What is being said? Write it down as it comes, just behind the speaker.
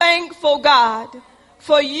thankful, God,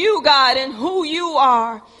 for you, God, and who you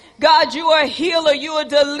are. God, you are a healer. You are a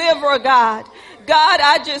deliverer, God. God,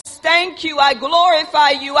 I just thank you. I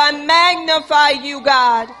glorify you. I magnify you,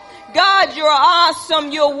 God. God, you're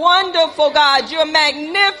awesome. You're wonderful, God. You're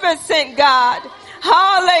magnificent, God.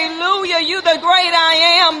 Hallelujah. You the great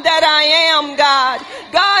I am that I am, God.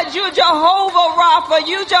 God, you Jehovah Rapha.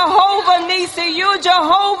 You Jehovah Nisi. You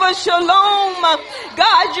Jehovah Shalom.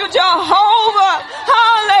 God, you Jehovah.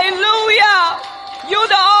 Hallelujah. You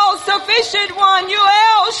the all-sufficient one. You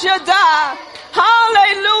El Shaddai.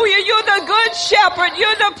 Hallelujah. You're the good shepherd.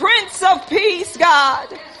 You're the Prince of Peace, God.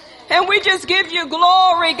 And we just give you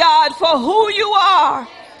glory, God, for who you are.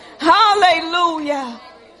 Hallelujah.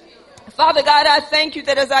 Father God, I thank you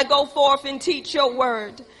that as I go forth and teach your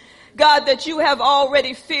word, God, that you have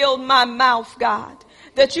already filled my mouth, God.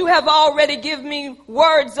 That you have already given me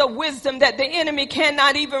words of wisdom that the enemy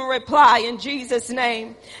cannot even reply in Jesus'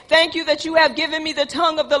 name. Thank you that you have given me the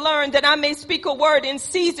tongue of the learned that I may speak a word in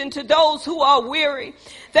season to those who are weary.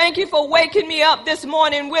 Thank you for waking me up this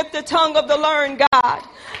morning with the tongue of the learned, God.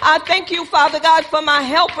 I thank you, Father God, for my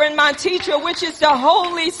helper and my teacher, which is the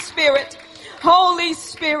Holy Spirit. Holy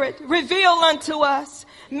Spirit, reveal unto us.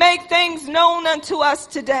 Make things known unto us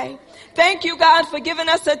today. Thank you, God, for giving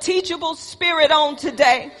us a teachable spirit on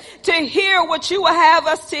today to hear what you will have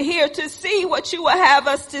us to hear, to see what you will have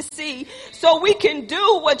us to see, so we can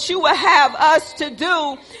do what you will have us to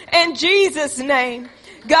do in Jesus' name.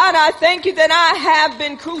 God, I thank you that I have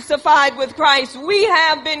been crucified with Christ. We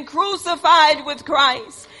have been crucified with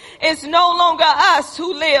Christ. It's no longer us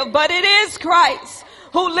who live, but it is Christ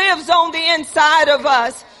who lives on the inside of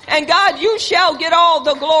us. And God, you shall get all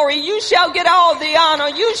the glory. You shall get all the honor.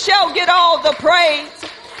 You shall get all the praise.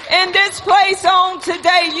 In this place on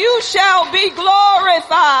today, you shall be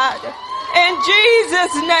glorified. In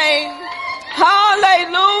Jesus' name.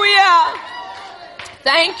 Hallelujah.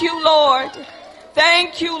 Thank you, Lord.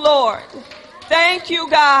 Thank you, Lord. Thank you,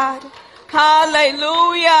 God.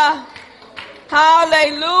 Hallelujah.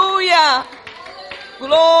 Hallelujah.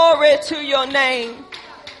 Glory to your name.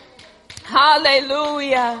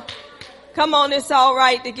 Hallelujah. Come on, it's all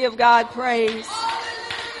right to give God praise.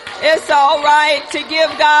 It's all right to give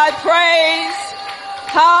God praise.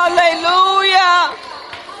 Hallelujah.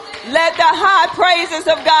 Let the high praises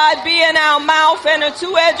of God be in our mouth and a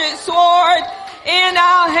two-edged sword in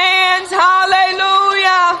our hands.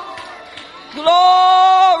 Hallelujah.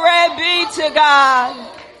 Glory be to God.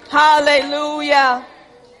 Hallelujah.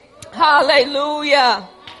 Hallelujah.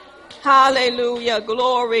 Hallelujah.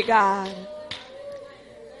 Glory, God.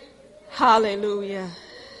 Hallelujah.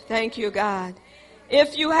 Thank you, God.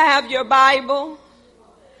 If you have your Bible,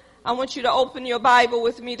 I want you to open your Bible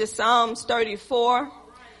with me to Psalms 34.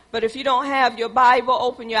 But if you don't have your Bible,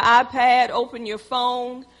 open your iPad, open your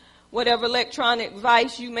phone, whatever electronic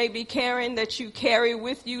device you may be carrying that you carry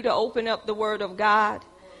with you to open up the Word of God.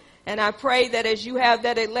 And I pray that as you have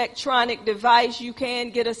that electronic device, you can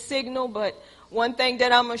get a signal, but one thing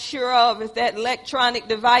that I'm sure of is that electronic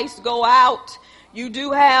device go out. You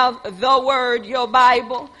do have the Word, your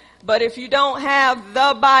Bible. But if you don't have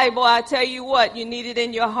the Bible, I tell you what, you need it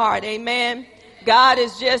in your heart. Amen. God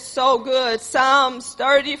is just so good. Psalms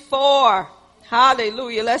 34.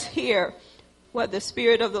 Hallelujah. Let's hear what the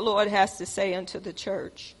Spirit of the Lord has to say unto the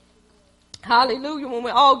church. Hallelujah. When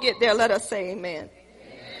we all get there, let us say amen.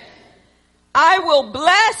 I will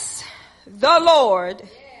bless the Lord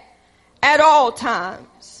at all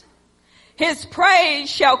times. His praise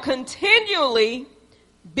shall continually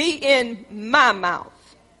be in my mouth.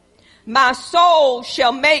 My soul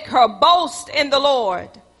shall make her boast in the Lord.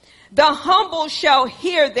 The humble shall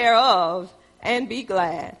hear thereof and be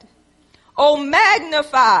glad. O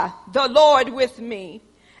magnify the Lord with me,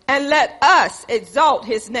 and let us exalt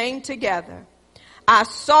his name together. I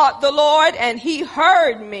sought the Lord, and he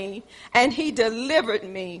heard me, and he delivered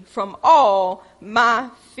me from all my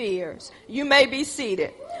fears. You may be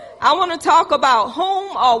seated. I want to talk about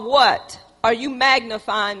whom or what are you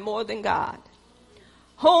magnifying more than God?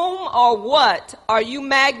 Whom or what are you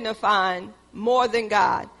magnifying more than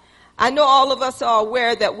God? I know all of us are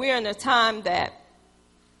aware that we're in a time that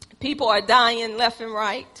people are dying left and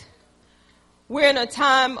right. We're in a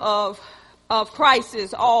time of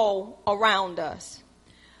crisis all around us.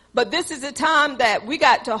 But this is a time that we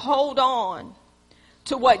got to hold on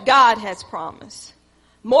to what God has promised,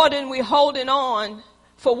 more than we're holding on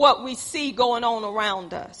for what we see going on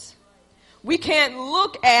around us. We can't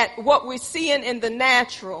look at what we're seeing in the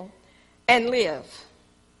natural and live.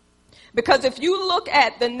 Because if you look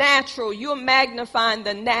at the natural, you're magnifying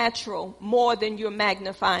the natural more than you're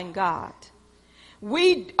magnifying God.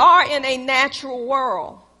 We are in a natural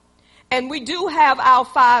world. and we do have our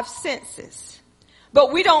five senses,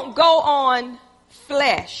 but we don't go on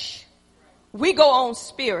flesh. We go on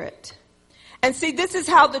spirit. And see, this is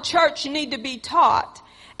how the church need to be taught.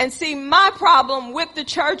 And see, my problem with the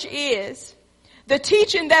church is the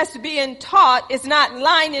teaching that's being taught is not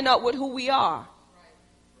lining up with who we are.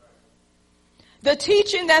 The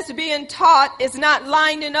teaching that's being taught is not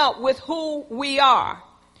lining up with who we are.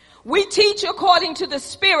 We teach according to the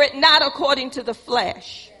spirit, not according to the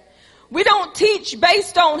flesh. We don't teach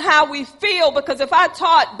based on how we feel, because if I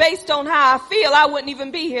taught based on how I feel, I wouldn't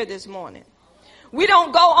even be here this morning. We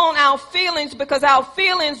don't go on our feelings, because our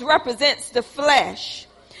feelings represents the flesh.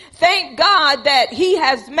 Thank God that he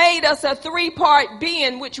has made us a three-part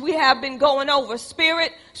being, which we have been going over: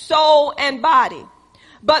 spirit, soul, and body.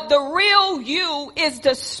 But the real you is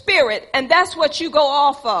the spirit, and that's what you go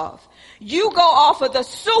off of. You go off of the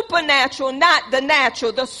supernatural, not the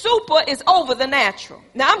natural. The super is over the natural.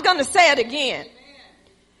 Now I'm going to say it again.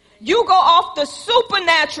 You go off the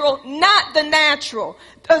supernatural, not the natural.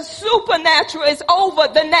 The supernatural is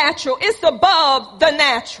over the natural. It's above the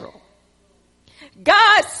natural.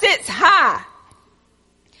 God sits high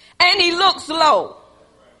and he looks low.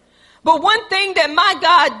 But one thing that my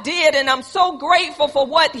God did, and I'm so grateful for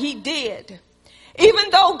what he did, even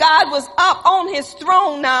though God was up on his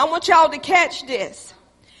throne, now I want y'all to catch this.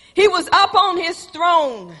 He was up on his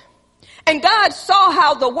throne, and God saw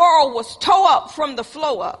how the world was tore up from the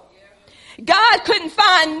flow up. God couldn't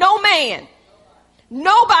find no man,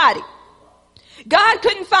 nobody. God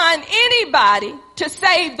couldn't find anybody to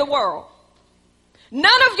save the world.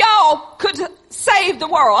 None of y'all could save the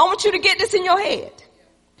world. I want you to get this in your head.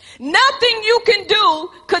 Nothing you can do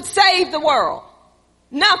could save the world.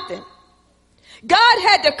 Nothing. God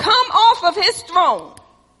had to come off of his throne.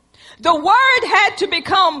 The word had to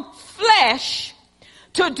become flesh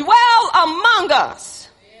to dwell among us,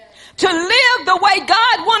 to live the way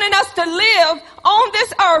God wanted us to live on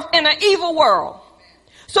this earth in an evil world.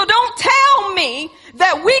 So don't tell me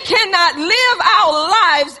that we cannot live our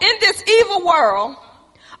lives in this evil world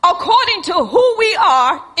according to who we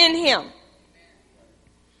are in him.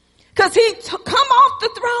 Because he come off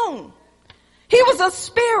the throne. He was a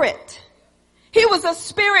spirit. He was a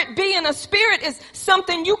spirit being. A spirit is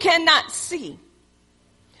something you cannot see.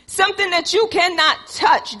 Something that you cannot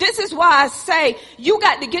touch. This is why I say you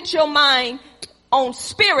got to get your mind on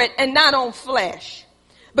spirit and not on flesh.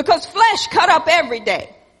 Because flesh cut up every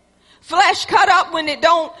day. Flesh cut up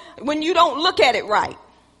when you don't look at it right.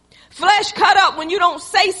 Flesh cut up when you don't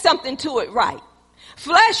say something to it right.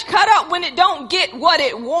 Flesh cut up when it don't get what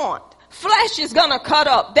it want. Flesh is gonna cut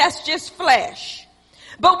up. That's just flesh.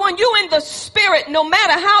 But when you in the spirit, no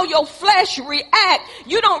matter how your flesh react,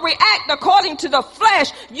 you don't react according to the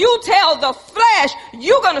flesh. You tell the flesh,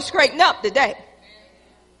 you're gonna straighten up today.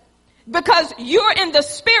 Because you're in the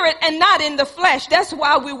spirit and not in the flesh. That's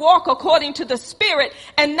why we walk according to the spirit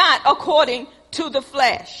and not according to the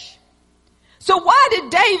flesh. So why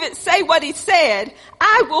did David say what he said?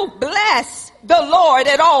 I will bless the Lord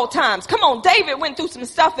at all times. Come on, David went through some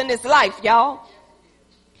stuff in his life, y'all.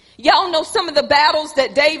 Y'all know some of the battles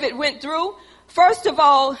that David went through. First of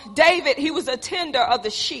all, David, he was a tender of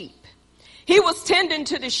the sheep. He was tending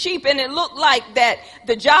to the sheep, and it looked like that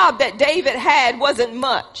the job that David had wasn't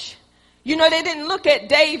much. You know, they didn't look at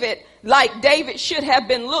David like David should have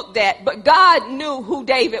been looked at, but God knew who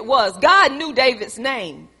David was. God knew David's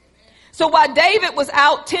name. So while David was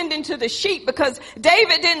out tending to the sheep, because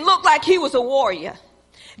David didn't look like he was a warrior.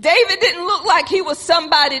 David didn't look like he was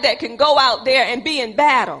somebody that can go out there and be in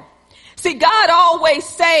battle. See, God always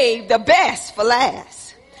saved the best for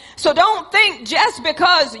last. So don't think just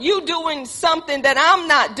because you doing something that I'm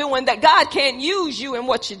not doing that God can't use you in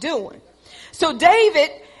what you're doing. So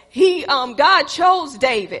David, God chose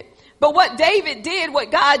David. But what David did,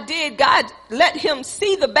 what God did, God let him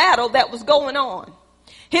see the battle that was going on.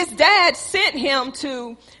 His dad sent him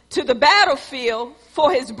to the battlefield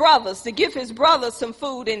for his brothers, to give his brothers some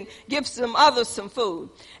food and give some others some food.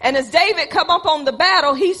 And as David come up on the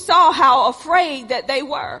battle, he saw how afraid that they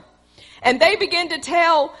were. And they began to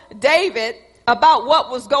tell David about what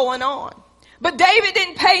was going on. But David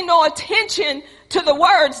didn't pay no attention to the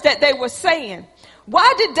words that they were saying.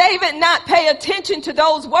 Why did David not pay attention to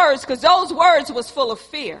those words? Because those words was full of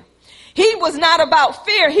fear. He was not about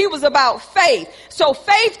fear. He was about faith. So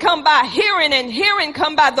faith come by hearing, and hearing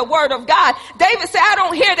come by the word of God. David said, I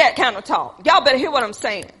don't hear that kind of talk. Y'all better hear what I'm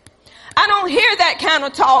saying. I don't hear that kind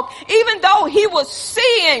of talk. Even though he was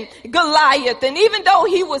seeing Goliath, and even though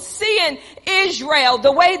he was seeing Israel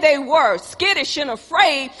the way they were, skittish and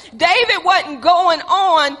afraid, David wasn't going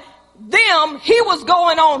on them. He was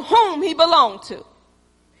going on whom he belonged to.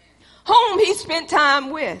 whom he spent time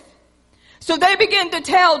with. So they began to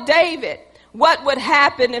tell David what would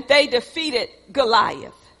happen if they defeated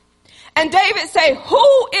Goliath. And David said,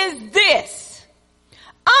 who is this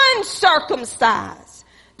uncircumcised?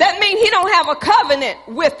 That means he don't have a covenant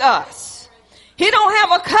with us. He don't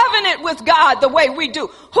have a covenant with God the way we do.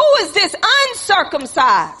 Who is this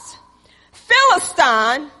uncircumcised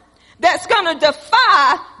Philistine that's going to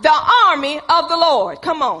defy the army of the Lord?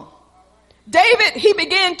 Come on. David, he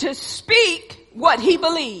began to speak what he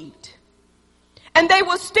believed. And they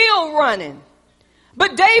were still running.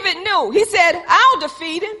 But David knew. He said, I'll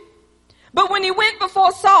defeat him. But when he went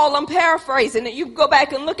before Saul, I'm paraphrasing it. You can go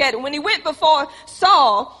back and look at it. When he went before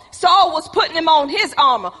Saul, Saul was putting him on his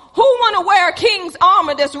armor. Who want to wear a king's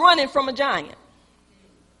armor that's running from a giant?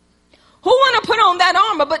 Who want to put on that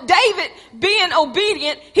armor? But David, being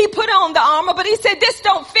obedient, he put on the armor, but he said, this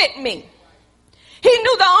don't fit me. He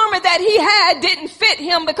knew the armor that he had didn't fit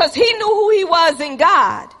him because he knew who he was in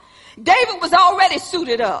God. David was already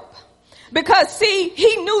suited up because, see,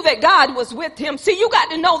 he knew that God was with him. See, you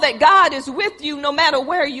got to know that God is with you no matter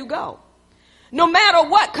where you go. No matter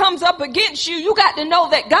what comes up against you, you got to know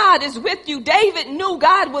that God is with you. David knew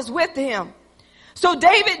God was with him. So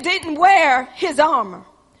David didn't wear his armor.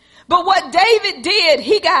 But what David did,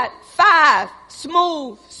 he got 5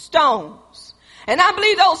 smooth stones. And I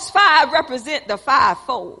believe those 5 represent the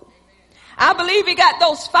fivefold. I believe he got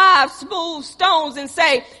those 5 smooth stones and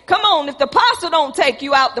say, come on, if the apostle don't take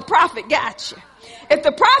you out, the prophet got you. If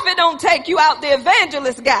the prophet don't take you out, the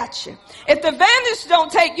evangelist got you. If the evangelist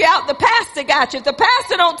don't take you out, the pastor got you. If the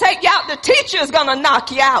pastor don't take you out, the teacher is going to knock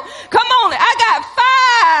you out. Come on,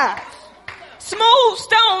 I got 5 smooth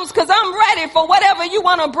stones because I'm ready for whatever you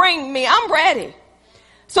want to bring me. I'm ready.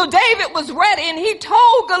 So David was ready and he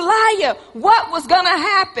told Goliath what was going to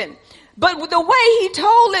happen. But the way he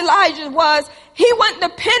told Elijah was he wasn't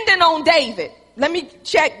dependent on David. Let me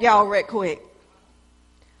check y'all real quick.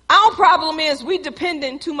 Our problem is we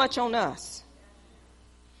depending too much on us.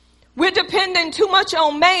 We're depending too much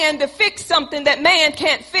on man to fix something that man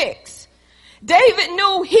can't fix. David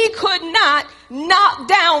knew he could not knock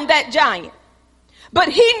down that giant. But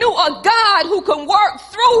he knew a God who could work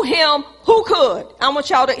through him who could. I want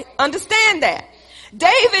y'all to understand that.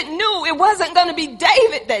 David knew it wasn't going to be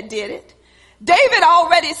David that did it. David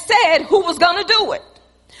already said who was going to do it.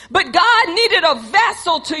 But God needed a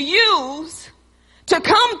vessel to use to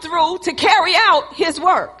come through to carry out his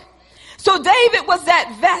work. So David was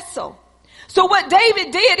that vessel. So what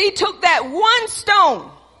David did, he took that one stone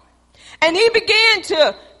and he began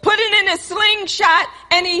to put it in a slingshot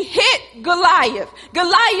and he hit Goliath.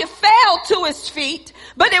 Goliath fell to his feet,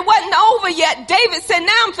 but it wasn't over yet. David said,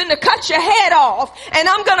 now I'm finna cut your head off and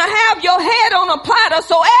I'm gonna have your head on a platter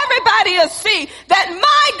so everybody will see that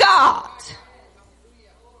my God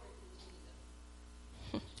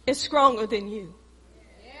is stronger than you.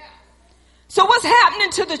 So what's happening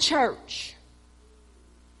to the church?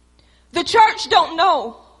 The church don't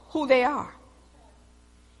know who they are.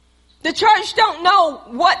 The church don't know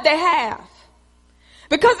what they have.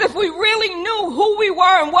 Because if we really knew who we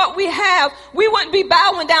were and what we have, we wouldn't be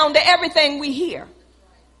bowing down to everything we hear.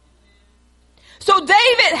 So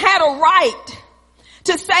David had a right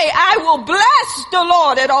to say, I will bless the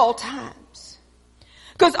Lord at all times.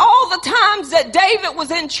 Because all the times that David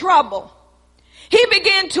was in trouble, he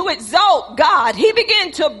began to exalt God. He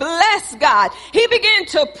began to bless God. He began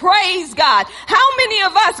to praise God. How many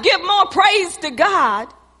of us give more praise to God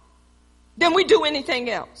than we do anything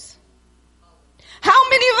else? How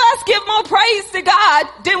many of us give more praise to God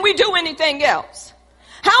than we do anything else?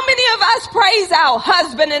 How many of us praise our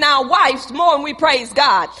husband and our wives more than we praise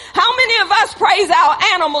God? How many of us praise our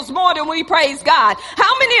animals more than we praise God?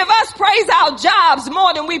 How many of us praise our jobs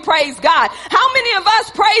more than we praise God? How many of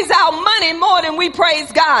us praise our money more than we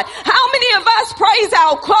praise God? How many of us praise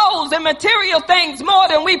our clothes and material things more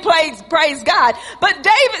than we praise God? But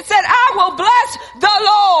David said, I will bless the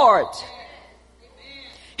Lord.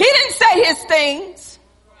 He didn't say his things.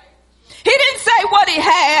 He didn't say what he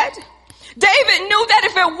had. David knew that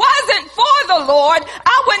if it wasn't for the Lord,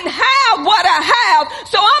 I wouldn't have what I have.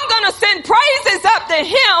 So I'm going to send praises up to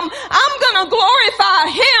him. I'm going to glorify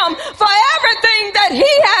him for everything that he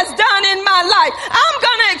has done in my life. I'm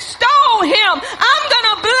going to extol him. I'm going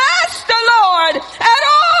to bless the Lord at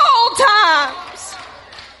all times.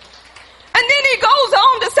 And then he goes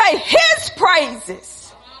on to say his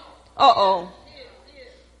praises.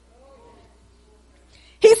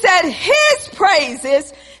 He said his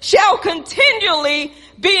praises shall continually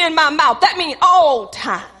be in my mouth. That means all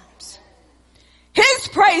times. His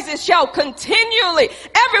praises shall continually,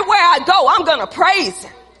 everywhere I go, I'm going to praise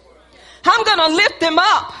him. I'm going to lift him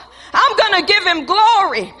up. I'm going to give him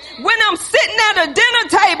glory. When I'm sitting at a dinner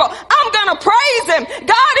table, I'm going to praise him.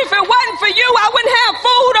 God, if it wasn't for you, I wouldn't have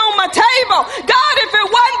food on my table. God, if it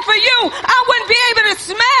wasn't for you, I wouldn't be able to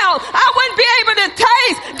smell. I wouldn't be able to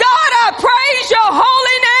taste. God, I praise your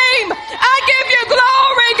holy name. I give you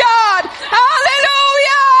glory, God.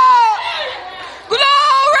 Hallelujah.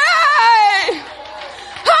 Glory.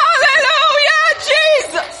 Hallelujah,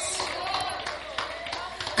 Jesus.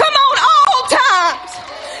 Come on, all times.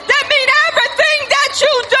 That means everything that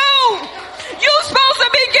you do, you're supposed to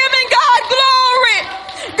be giving God glory.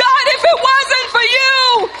 God, if it wasn't for you,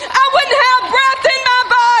 I wouldn't have breath in my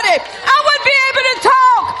body. I wouldn't be able to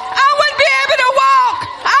talk. I wouldn't be able to walk.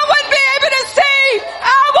 I wouldn't be able to see.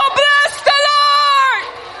 I will bless the Lord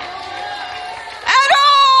at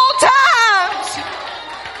all times.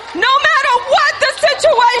 No matter what the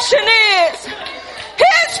situation is,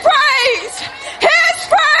 his praise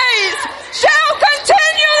shall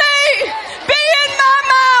continually be in my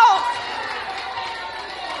mouth.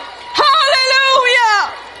 Hallelujah.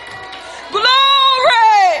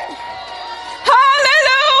 Glory.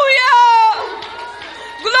 Hallelujah.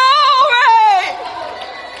 Glory.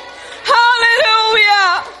 Hallelujah.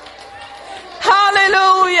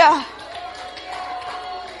 Hallelujah.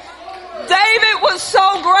 David was so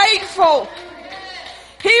grateful.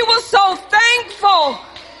 He was so thankful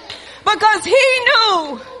because he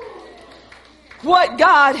knew what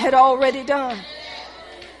God had already done.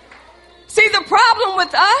 See, the problem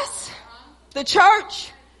with us, the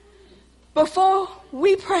church, before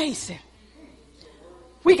we praise him,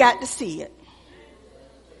 we got to see it.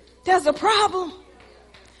 There's a problem.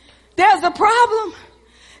 There's a problem.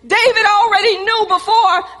 David already knew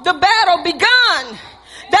before the battle begun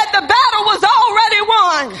that the battle was already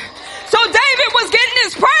won. So David was getting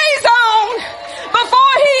his praise on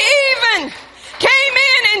before he even came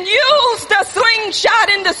in and used the slingshot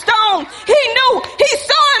and the stone. He knew, he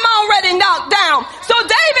saw him already knocked down. So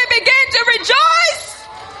David began to rejoice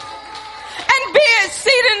and be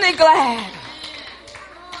exceedingly glad.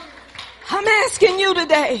 I'm asking you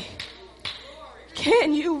today,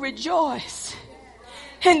 can you rejoice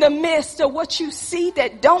in the midst of what you see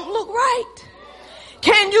that don't look right?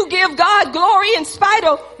 Can you give God glory in spite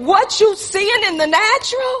of what you're seeing in the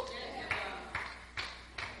natural?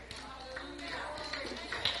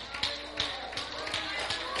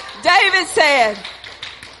 David said,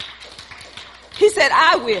 he said,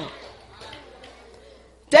 I will.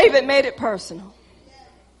 David made it personal.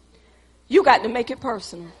 You got to make it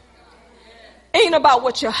personal. Ain't about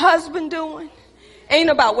what your husband doing. Ain't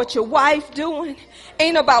about what your wife doing.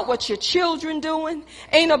 Ain't about what your children doing.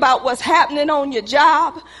 Ain't about what's happening on your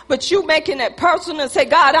job. But you making it personal and say,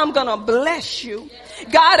 God, I'm going to bless you.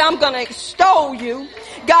 God, I'm going to extol you.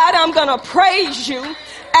 God, I'm going to praise you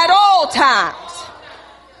at all times.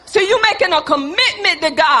 So you making a commitment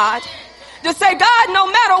to God to say, God, no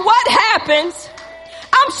matter what happens,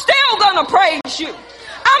 I'm still going to praise you.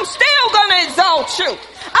 I'm still going to exalt you.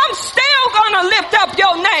 I'm still going to lift up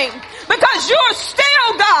your name because you're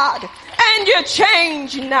still God and you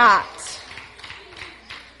change not.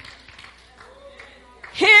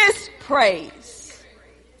 His praise.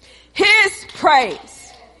 His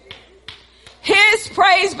praise. His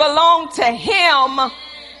praise belongs to him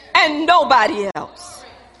and nobody else.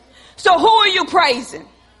 So who are you praising?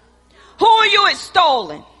 Who are you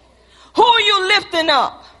extolling? Who are you lifting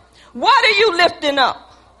up? What are you lifting up?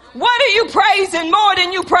 What are you praising more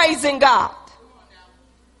than you praising God?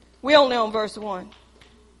 We only on verse 1.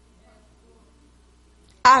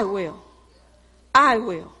 I will. I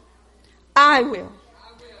will. I will.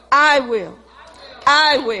 I will.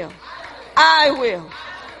 I will. I will.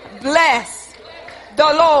 Bless the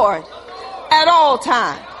Lord at all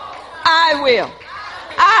times. I will.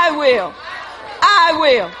 I will. I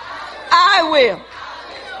will. I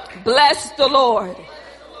will. Bless the Lord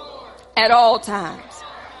at all times.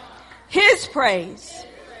 His praise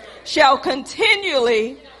shall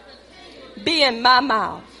continually be in my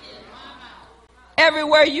mouth.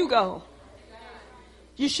 Everywhere you go,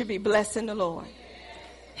 you should be blessing the Lord.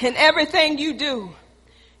 In everything you do,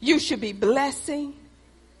 you should be blessing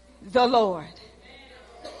the Lord.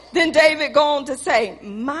 Then David go on to say,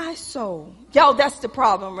 my soul. Y'all, that's the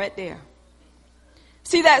problem right there.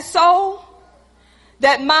 See that soul,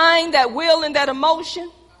 that mind, that will, and that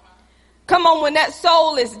emotion? Come on, when that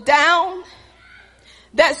soul is down,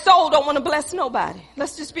 that soul don't want to bless nobody.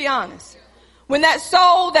 Let's just be honest. When that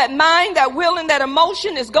soul, that mind, that will, and that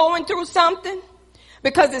emotion is going through something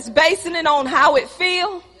because it's basing it on how it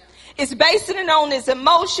feels, it's basing it on its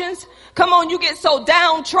emotions. Come on, you get so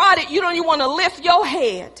downtrodden, you don't even want to lift your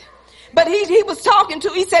head But he was talking to,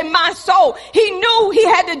 he said, my soul. He knew he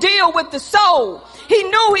had to deal with the soul. He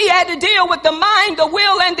knew he had to deal with the mind, the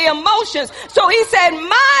will, and the emotions. So he said,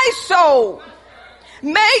 my soul,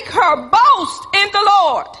 make her boast in the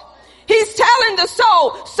Lord. He's telling the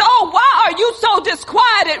soul, soul, why are you so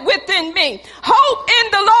disquieted within me? Hope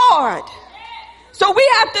in the Lord. So we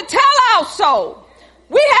have to tell our soul.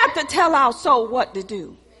 We have to tell our soul what to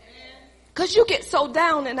do. Because you get so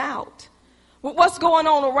down and out with what's going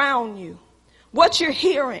on around you, what you're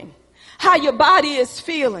hearing, how your body is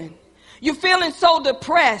feeling. You're feeling so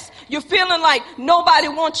depressed. You're feeling like nobody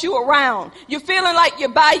wants you around. You're feeling like you're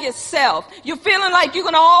by yourself. You're feeling like you're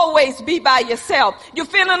going to always be by yourself. You're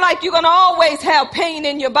feeling like you're going to always have pain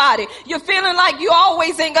in your body. You're feeling like you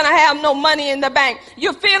always ain't going to have no money in the bank.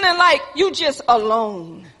 You're feeling like you just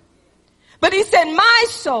alone. But he said, my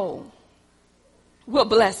soul will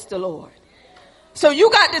bless the Lord. So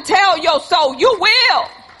you got to tell your soul, you will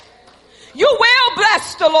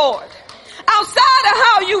bless the Lord. Outside of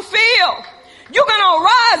how you feel, you're going to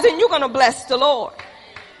arise and you're going to bless the Lord.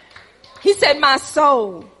 He said, my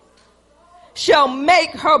soul shall make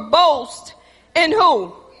her boast in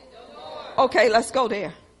who? Okay, let's go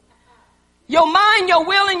there. Your mind, your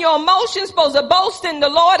will, and your emotions supposed to boast in the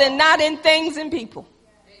Lord and not in things and people.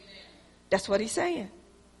 That's what he's saying.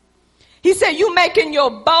 He said, you making your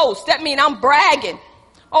boast. That means I'm bragging.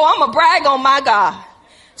 Oh, I'm going to brag on my God.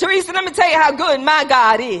 Teresa, let me tell you how good my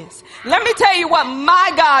God is. Let me tell you what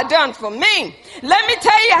my God done for me. Let me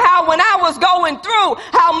tell you how when I was going through,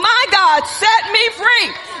 how my God set me free.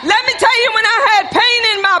 Let me tell you when I had pain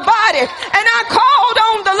in my body and I called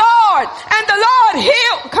on the Lord and the Lord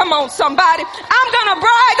healed. Come on, somebody. I'm going to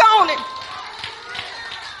brag on it.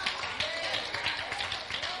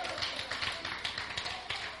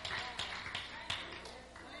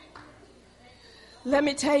 Let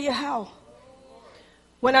me tell you how.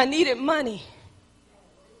 When I needed money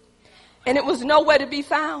and it was nowhere to be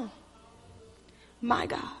found, my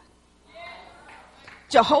God,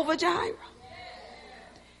 Jehovah Jireh,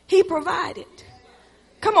 he provided.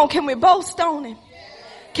 Come on, can we boast on him?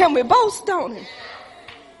 Can we boast on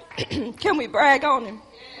him? Can we brag on him?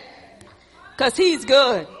 Because he's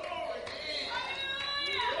good.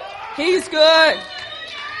 He's good.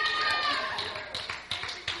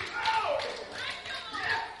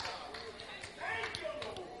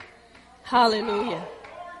 Hallelujah.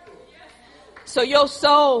 So your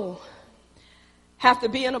soul have to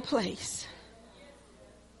be in a place.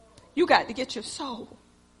 You got to get your soul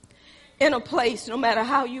in a place no matter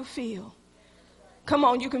how you feel. Come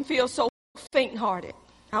on, you can feel so faint-hearted.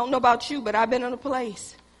 I don't know about you, but I've been in a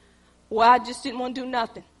place where I just didn't want to do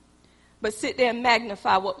nothing but sit there and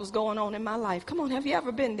magnify what was going on in my life. Come on, have you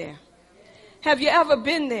ever been there? Have you ever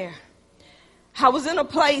been there? I was in a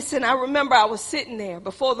place and I remember I was sitting there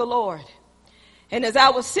before the Lord. And as I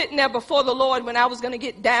was sitting there before the Lord when I was going to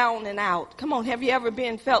get down and out. Come on, have you ever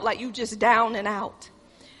felt like you just down and out?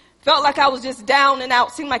 Felt like I was just down and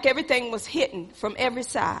out. Seemed like everything was hitting from every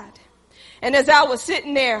side. And as I was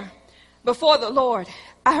sitting there before the Lord,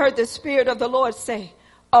 I heard the Spirit of the Lord say,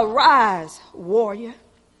 arise, warrior.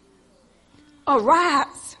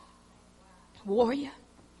 Arise, warrior.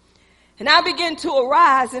 And I began to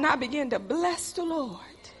arise and I began to bless the Lord.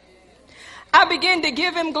 I began to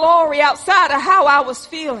give him glory outside of how I was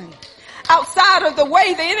feeling. Outside of the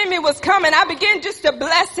way the enemy was coming, I began just to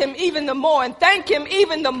bless him even the more and thank him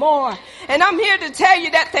even the more. And I'm here to tell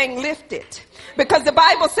you that thing lifted. Because the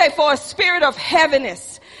Bible says for a spirit of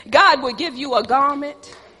heaviness, God will give you a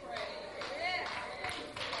garment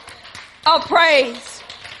of praise.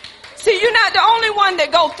 See, you're not the only one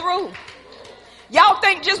that go through. Y'all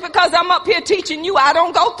think just because I'm up here teaching you, I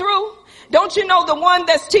don't go through? Don't you know the one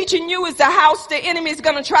that's teaching you is the house the enemy is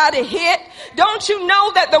going to try to hit? Don't you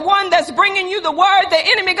know that the one that's bringing you the word, the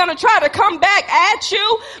enemy going to try to come back at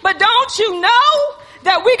you? But don't you know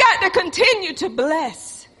that we got to continue to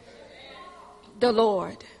bless the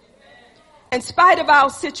Lord? In spite of our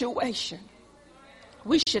situation,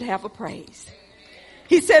 we should have a praise.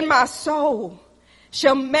 He said, my soul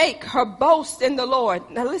shall make her boast in the Lord.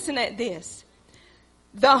 Now listen at this.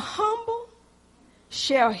 The humble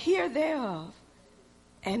shall hear thereof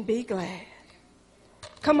and be glad.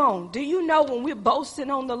 Come on. Do you know when we're boasting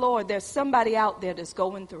on the Lord, there's somebody out there that's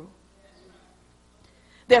going through.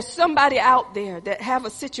 There's somebody out there that have a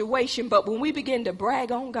situation, but when we begin to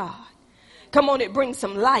brag on God, come on, it brings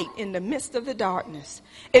some light in the midst of the darkness.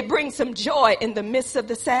 It brings some joy in the midst of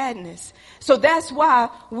the sadness. So that's why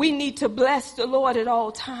we need to bless the Lord at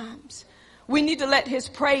all times. We need to let his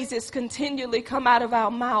praises continually come out of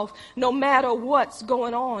our mouth, no matter what's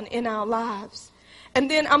going on in our lives.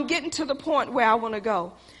 And then I'm getting to the point where I want to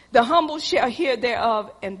go. The humble shall hear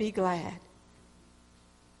thereof and be glad.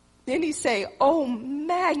 Then he say, oh,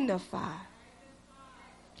 magnify.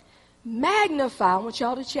 Magnify, I want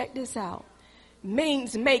y'all to check this out,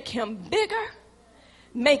 means make him bigger,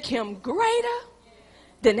 make him greater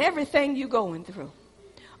than everything you're going through.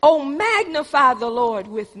 Oh, magnify the Lord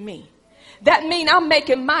with me. That means I'm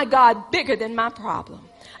making my God bigger than my problem.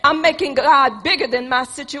 I'm making God bigger than my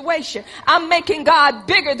situation. I'm making God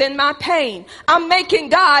bigger than my pain. I'm making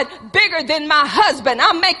God bigger than my husband.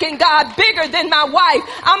 I'm making God bigger than my wife.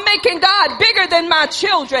 I'm making God bigger than my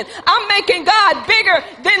children. I'm making God bigger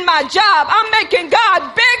than my job. I'm making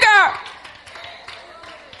God bigger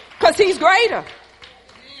because he's greater.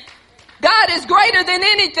 God is greater than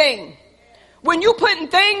anything. When you putting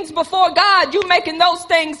things before God, you making those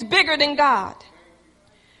things bigger than God.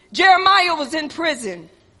 Jeremiah was in prison.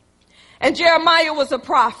 And Jeremiah was a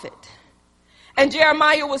prophet. And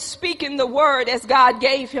Jeremiah was speaking the word as God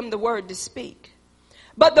gave him the word to speak.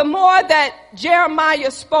 But the more that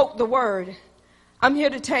Jeremiah spoke the word, I'm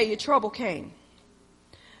here to tell you, trouble came.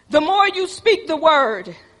 The more you speak the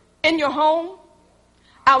word in your home,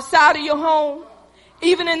 outside of your home,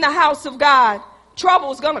 even in the house of God,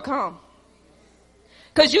 trouble is going to come.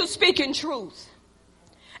 Because you're speaking truth.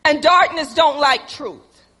 And darkness don't like truth.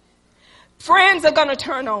 Friends are going to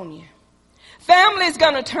turn on you. Family is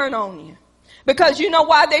going to turn on you. Because you know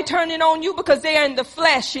why they're turning on you? Because they are in the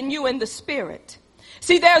flesh and you in the spirit.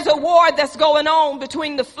 See, there's a war that's going on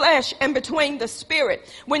between the flesh and between the spirit.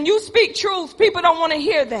 When you speak truth, people don't want to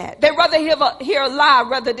hear that. They rather hear a lie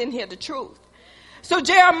rather than hear the truth. So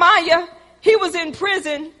Jeremiah, he was in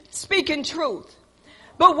prison speaking truth.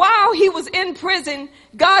 But while he was in prison,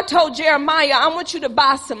 God told Jeremiah, I want you to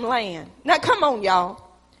buy some land. Now come on, y'all.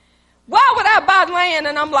 Why would I buy land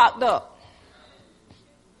and I'm locked up?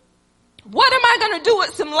 What am I going to do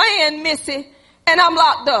with some land, Missy, and I'm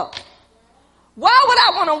locked up? Why would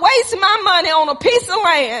I want to waste my money on a piece of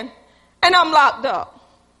land and I'm locked up?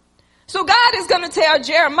 So God is going to tell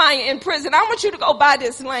Jeremiah in prison, I want you to go buy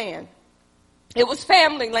this land. It was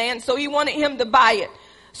family land, so he wanted him to buy it.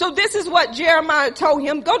 So this is what Jeremiah told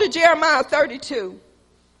him. Go to Jeremiah 32.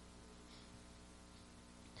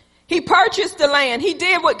 He purchased the land. He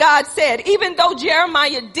did what God said. Even though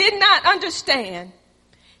Jeremiah did not understand,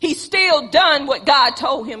 he still done what God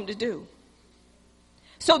told him to do.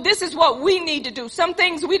 So this is what we need to do. Some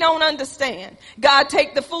things we don't understand. God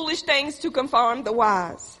take the foolish things to confirm the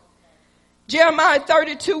wise. Jeremiah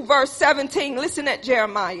 32 verse 17. Listen at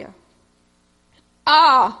Jeremiah.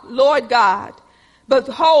 Ah, Lord God,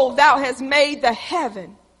 behold, thou hast made the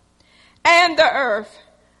heaven and the earth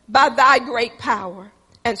by thy great power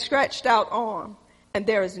and stretched out arm. And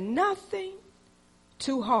there is nothing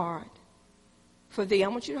too hard for thee. I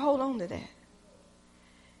want you to hold on to that.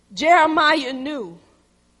 Jeremiah knew,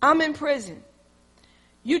 I'm in prison.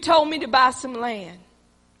 You told me to buy some land,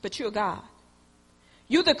 but you're God.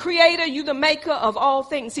 You're the creator, you're the maker of all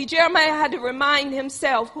things. See, Jeremiah had to remind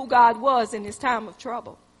himself who God was in his time of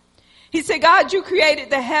trouble. He said, God, you created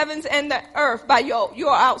the heavens and the earth by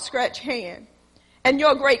your outstretched hand and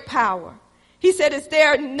your great power. He said, is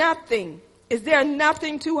there nothing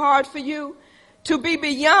too hard for you to be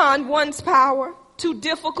beyond one's power, too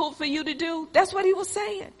difficult for you to do? That's what he was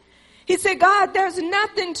saying. He said, God, there's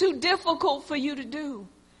nothing too difficult for you to do.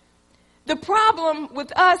 The problem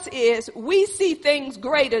with us is we see things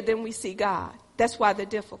greater than we see God. That's why they're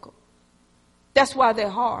difficult. That's why they're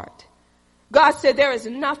hard. God said there is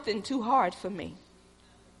nothing too hard for me.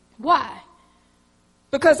 Why?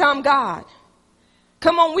 Because I'm God.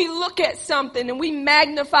 Come on, we look at something and we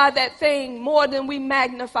magnify that thing more than we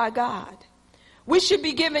magnify God. We should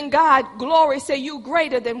be giving God glory. Say, you're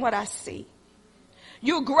greater than what I see.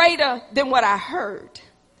 You're greater than what I heard.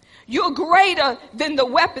 You're greater than the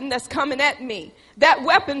weapon that's coming at me. That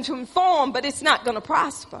weapon can form, but it's not going to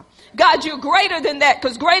prosper. God, you're greater than that,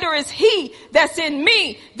 because greater is he that's in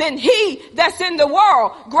me than he that's in the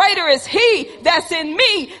world. Greater is he that's in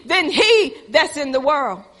me than he that's in the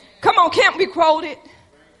world. Come on, can't we quote it?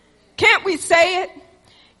 Can't we say it?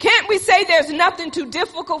 Can't we say there's nothing too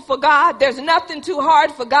difficult for God? There's nothing too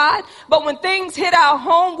hard for God. But when things hit our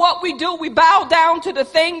home, what we do, we bow down to the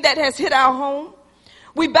thing that has hit our home.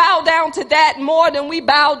 We bow down to that more than we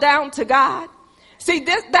bow down to God. See,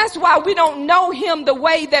 that's why we don't know him the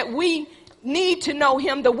way that we need to know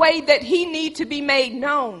him, the way that he need to be made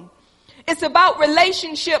known. It's about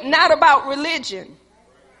relationship, not about religion.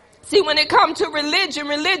 See, when it comes to religion,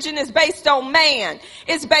 religion is based on man.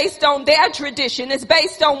 It's based on their tradition. It's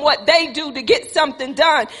based on what they do to get something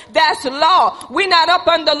done. That's law. We're not up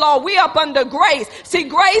under law. We up under grace. See,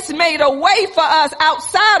 grace made a way for us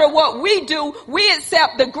outside of what we do. We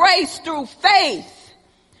accept the grace through faith.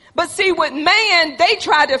 But see, with man, they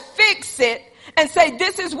try to fix it and say,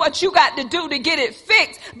 this is what you got to do to get it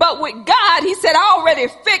fixed. But with God, he said, I already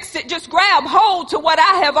fixed it. Just grab hold to what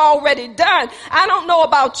I have already done. I don't know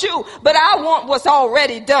about you, but I want what's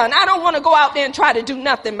already done. I don't want to go out there and try to do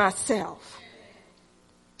nothing myself.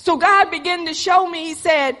 So God began to show me, he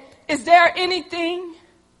said, is there anything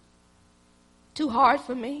too hard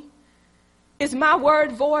for me? Is my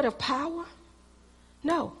word void of power?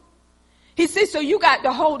 No. He said, so you got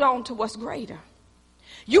to hold on to what's greater.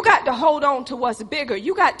 You got to hold on to what's bigger.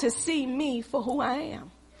 You got to see me for who I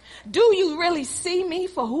am. Do you really see me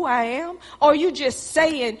for who I am? Or are you just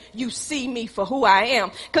saying you see me for who I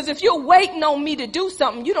am? Because if you're waiting on me to do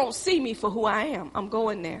something, you don't see me for who I am. I'm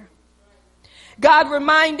going there. God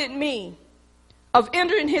reminded me of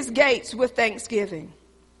entering his gates with thanksgiving.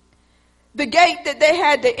 The gate that they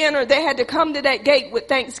had to enter, they had to come to that gate with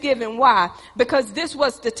thanksgiving. Why? Because this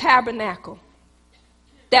was the tabernacle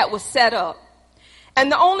that was set up. And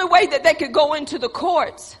the only way that they could go into the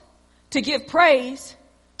courts to give praise,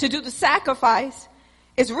 to do the sacrifice,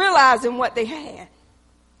 is realizing what they had.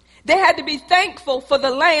 They had to be thankful for the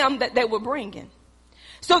lamb that they were bringing.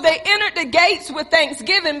 So they entered the gates with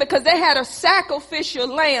thanksgiving because they had a sacrificial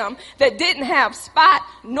lamb that didn't have spot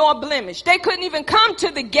nor blemish. They couldn't even come to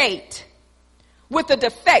the gate with a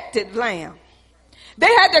defected lamb. They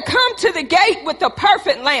had to come to the gate with the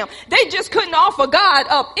perfect lamb. They just couldn't offer God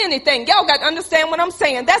up anything. Y'all got to understand what I'm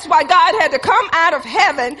saying. That's why God had to come out of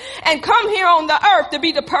heaven and come here on the earth to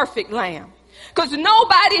be the perfect lamb. Because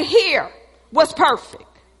nobody here was perfect.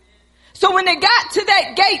 So when they got to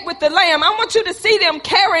that gate with the lamb, I want you to see them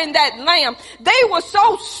carrying that lamb. They were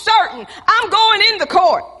so certain, I'm going in the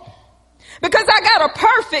court because I got a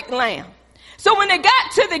perfect lamb. So when they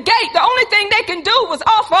got to the gate, the only thing they can do was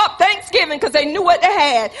offer up thanksgiving because they knew what they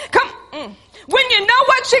had. When you know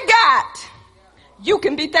what you got, you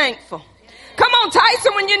can be thankful. Come on,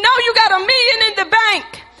 Tyson, when you know you got $1 million in the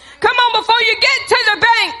bank, come on, before you get to the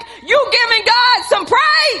bank, you giving God some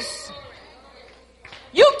praise.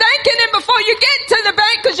 You thanking him before you get to the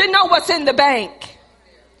bank because you know what's in the bank.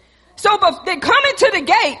 So but they're coming to the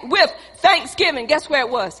gate with thanksgiving. Guess where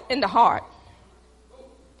it was? In the heart.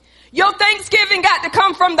 Your thanksgiving got to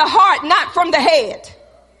come from the heart, not from the head.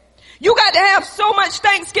 You got to have so much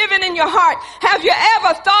thanksgiving in your heart. Have you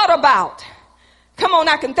ever thought about, come on,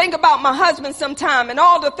 I can think about my husband sometime and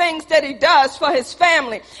all the things that he does for his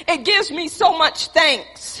family. It gives me so much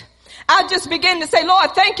thanks. I just begin to say,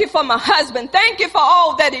 Lord, thank you for my husband. Thank you for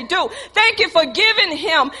all that he do. Thank you for giving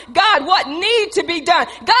him, God, what need to be done.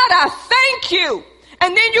 God, I thank you.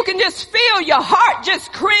 And then you can just feel your heart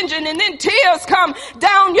just cringing and then tears come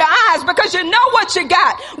down your eyes because you know what you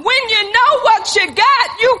got. When you know what you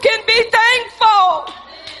got, you can be thankful.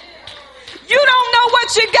 You don't know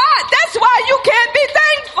what you got. That's why you can't be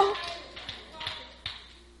thankful.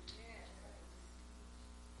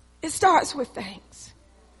 It starts with thanks.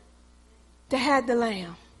 They had the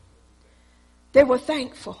lamb. They were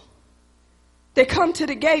thankful. They come to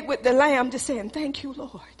the gate with the lamb just saying, thank you,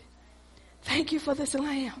 Lord. Thank you for this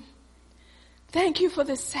lamb. Thank you for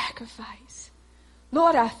this sacrifice.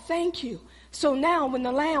 Lord, I thank you. So now when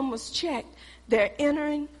the lamb was checked, they're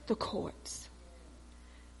entering the courts.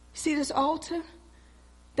 See this altar?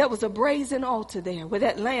 That was a brazen altar there where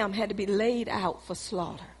that lamb had to be laid out for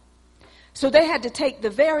slaughter. So they had to take the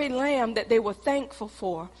very lamb that they were thankful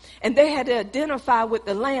for, and they had to identify with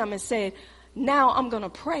the lamb and say, now I'm going to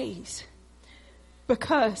praise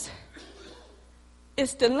because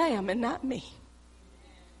it's the lamb and not me.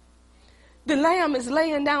 The lamb is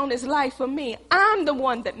laying down his life for me. I'm the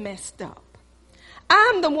one that messed up.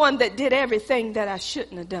 I'm the one that did everything that I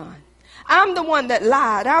shouldn't have done. I'm the one that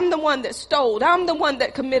lied. I'm the one that stole. I'm the one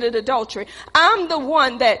that committed adultery. I'm the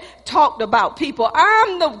one that talked about people.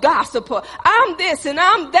 I'm the gossiper. I'm this and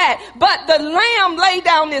I'm that. But the lamb laid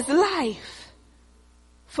down his life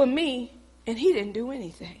for me and he didn't do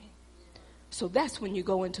anything. So that's when you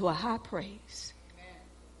go into a high praise.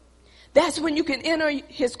 That's when you can enter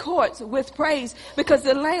his courts with praise because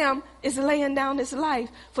the lamb is laying down his life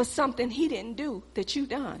for something he didn't do that you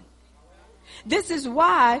done. This is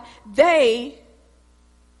why they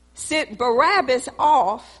sent Barabbas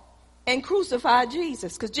off and crucified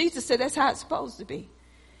Jesus, because Jesus said that's how it's supposed to be.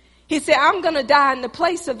 He said, I'm going to die in the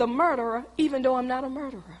place of the murderer, even though I'm not a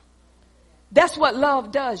murderer. That's what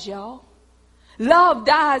love does, y'all. Love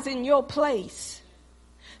dies in your place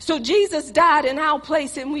So Jesus died in our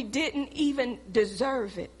place and we didn't even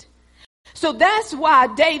deserve it. So that's why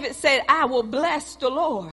David said, I will bless the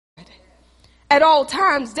Lord at all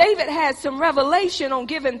times. David had some revelation on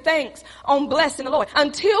giving thanks, on blessing the Lord.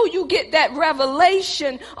 Until you get that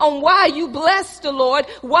revelation on why you bless the Lord,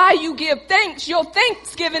 why you give thanks, your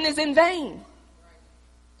thanksgiving is in vain.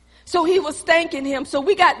 So he was thanking him. So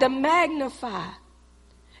we got to magnify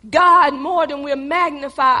God more than we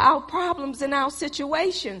magnify our problems and our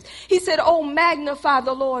situations. He said, oh, magnify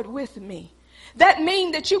the Lord with me. That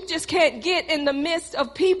means that you just can't get in the midst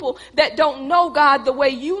of people that don't know God the way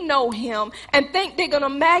you know him and think they're going to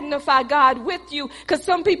magnify God with you, because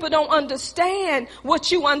some people don't understand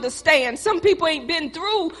what you understand. Some people ain't been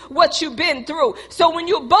through what you've been through. So when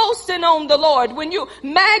you're boasting on the Lord, when you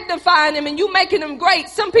magnifying him and you making him great,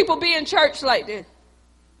 some people be in church like this.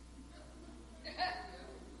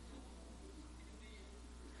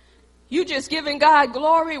 You just giving God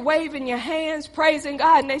glory, waving your hands, praising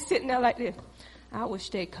God, and they sitting there like this. I wish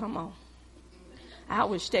they'd come on. I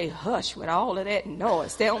wish they hush with all of that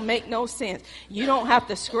noise. They don't make no sense. You don't have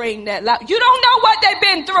to scream that loud. You don't know what they've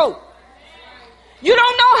been through. You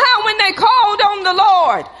don't know how when they called on the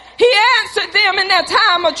Lord, he answered them in their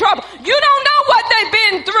time of trouble. You don't know what they've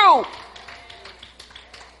been through.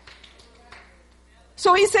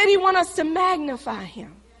 So he said he wants us to magnify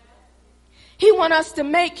him. He wants us to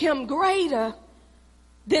make him greater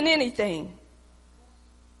than anything.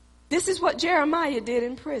 This is what Jeremiah did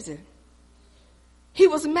in prison. He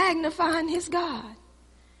was magnifying his God.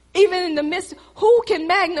 Even in the midst, who can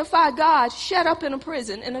magnify God shut up in a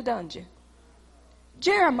prison, in a dungeon?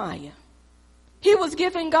 Jeremiah. He was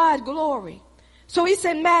giving God glory. So he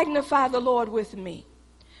said, magnify the Lord with me.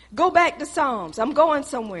 Go back to Psalms. I'm going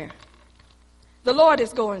somewhere. The Lord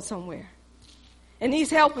is going somewhere. And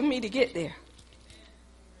he's helping me to get there.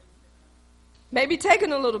 Maybe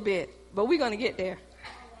taking a little bit, but we're going to get there.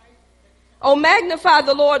 Oh, magnify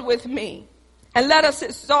the Lord with me, and let us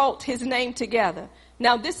exalt his name together.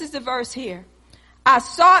 Now, this is the verse here. I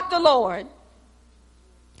sought the Lord,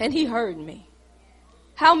 and he heard me.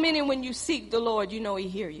 How many, when you seek the Lord, you know he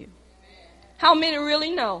hear you? How many really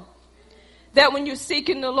know that when you're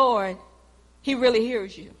seeking the Lord, he really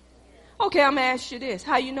hears you? Okay, I'm going to ask you this.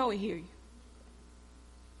 How you know he hear you?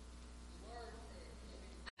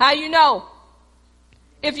 How you know?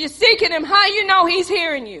 If you're seeking him, how you know he's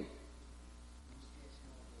hearing you?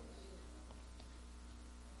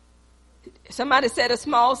 Somebody said a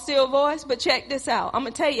small, still voice, but check this out. I'm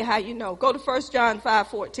going to tell you how you know. Go to 1 John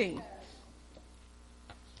 5:14.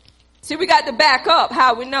 See, we got to back up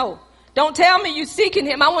how we know. Don't tell me you're seeking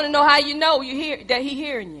him. I want to know how you know you hear that he's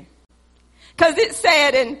hearing you. Because it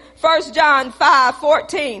said in 1 John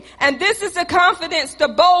 5:14, and this is the confidence, the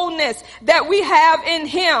boldness that we have in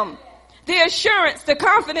him. The assurance, the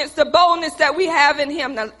confidence, the boldness that we have in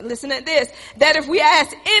him. Now listen to this. That if we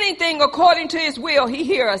ask anything according to his will, he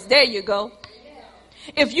hears us. There you go.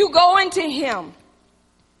 If you go into him,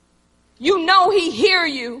 you know he hear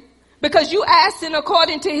you because you asking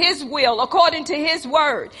according to his will, according to his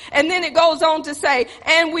word. And then it goes on to say,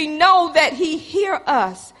 and we know that he hear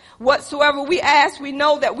us. Whatsoever we ask, we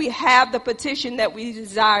know that we have the petition that we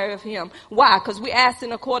desire of him. Why? Because we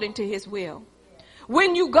asking according to his will.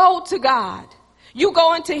 When you go to God, you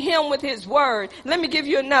go into him with his word. Let me give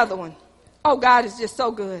you another one. Oh, God is just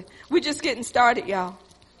so good. We're just getting started, y'all.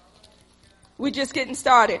 We're just getting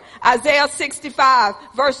started. Isaiah 65,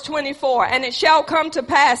 verse 24. And it shall come to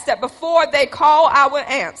pass that before they call, I will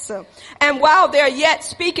answer. And while they're yet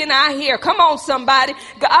speaking, I hear. Come on, somebody.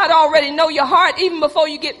 God already know your heart even before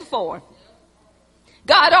you get before him.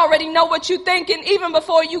 God already know what you're thinking even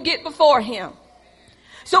before you get before him.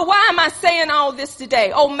 So why am I saying all this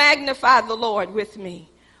today? Oh, magnify the Lord with me.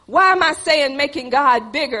 Why am I saying making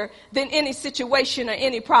God bigger than any situation or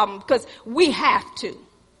any problem? Because we have to.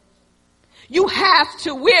 You have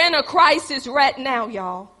to. We're in a crisis right now,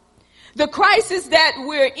 y'all. The crisis that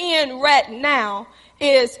we're in right now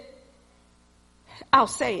is, I'll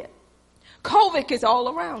say it, COVID is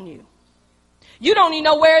all around you. You don't even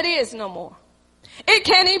know where it is no more. It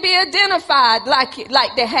can't even be identified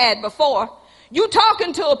like they had before. You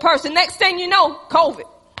talking to a person, next thing you know, COVID.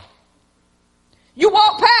 You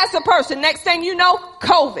walk past a person, next thing you know,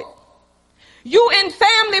 COVID. You in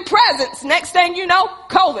family presence, next thing you know,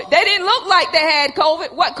 COVID. They didn't look like they had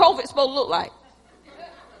COVID. What COVID's supposed to look like?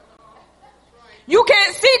 You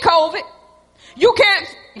can't see COVID.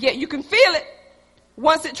 You can feel it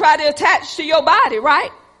once it try to attach to your body,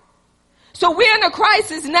 right? So we're in a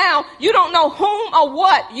crisis now. You don't know whom or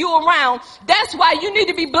what you're around. That's why you need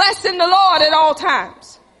to be blessing the Lord at all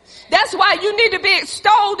times. That's why you need to be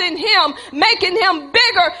extolled in him, making him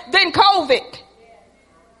bigger than COVID.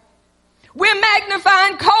 We're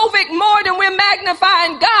magnifying COVID more than we're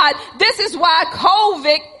magnifying God. This is why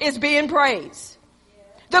COVID is being praised.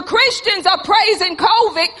 The Christians are praising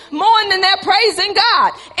COVID more than they're praising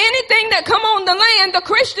God. Anything that come on the land, the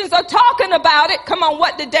Christians are talking about it. Come on,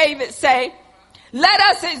 what did David say? Let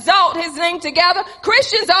us exalt his name together.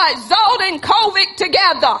 Christians are exalting COVID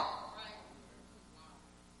together.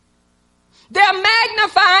 They're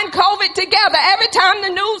magnifying COVID together. Every time the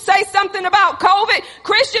news say something about COVID,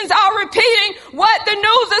 Christians are repeating what the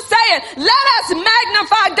news is saying. Let us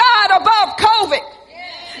magnify God above COVID.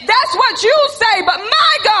 That's what you say, but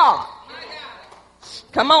my God.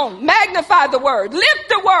 Come on, magnify the word. Lift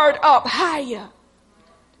the word up higher.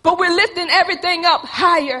 But we're lifting everything up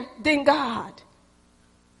higher than God.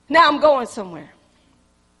 Now I'm going somewhere.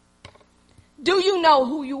 Do you know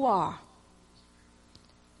who you are?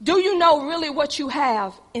 Do you know really what you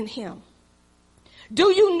have in him?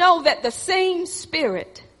 Do you know that the same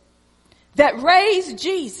spirit that raised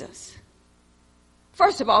Jesus?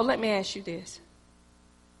 First of all, let me ask you this.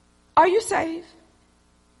 Are you saved?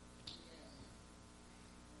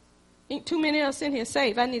 Ain't too many of us in here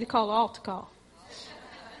saved. I need to call an altar call.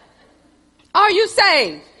 Are you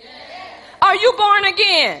saved? Are you born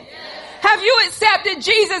again? Have you accepted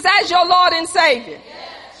Jesus as your Lord and Savior?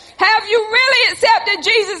 Have you really accepted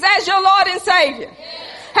Jesus as your Lord and Savior?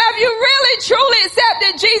 Have you really truly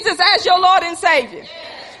accepted Jesus as your Lord and Savior?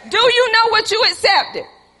 Do you know what you accepted?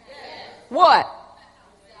 What?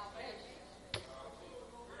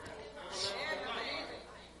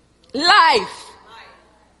 Life.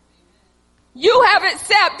 You have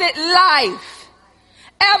accepted life.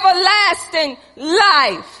 Everlasting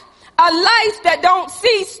life. A life that don't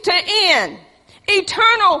cease to end.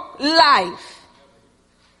 Eternal life.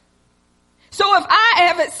 So if I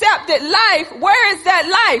have accepted life, where is that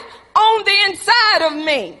life? On the inside of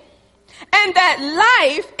me. And that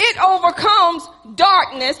life, it overcomes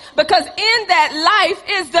darkness because in that life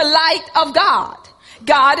is the light of God.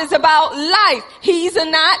 God is about life. He's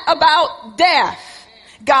not about death.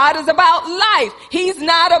 God is about life. He's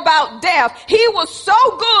not about death. He was so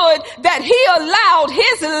good that he allowed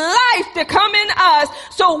his life to come in us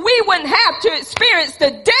so we wouldn't have to experience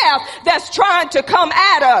the death that's trying to come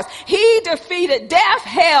at us. He defeated death,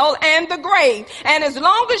 hell, and the grave. And as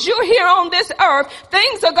long as you're here on this earth,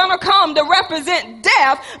 things are going to come to represent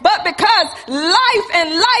death. But because life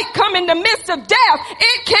and light come in the midst of death,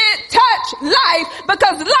 it can't touch life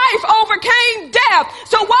because life overcame death.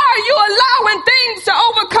 So why are you allowing things to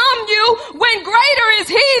overcome you when greater is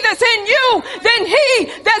he that's in you than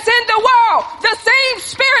he that's in the world? The same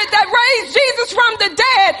spirit that raised Jesus from the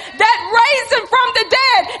dead, that raised him from the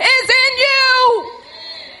dead, is in you.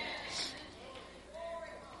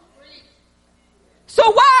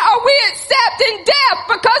 So why are we accepting death?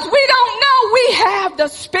 Because we don't know we have the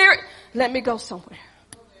spirit. Let me go somewhere.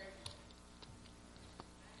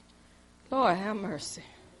 Lord have mercy.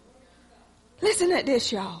 Listen at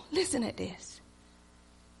this, y'all. Listen at this.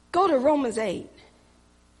 Go to Romans 8.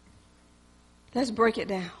 Let's break it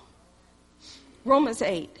down. Romans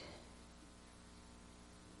 8.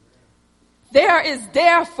 There is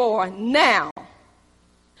therefore now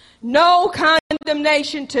no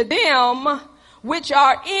condemnation to them which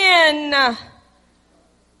are in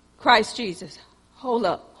Christ Jesus. Hold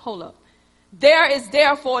up. There is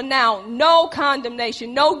therefore now no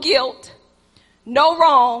condemnation, no guilt, no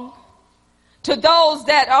wrong to those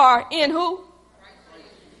that are in who?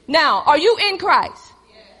 Now, are you in Christ?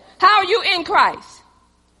 How are you in Christ?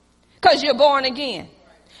 Because you're born again.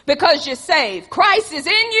 Because you're saved. Christ is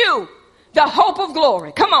in you. The hope of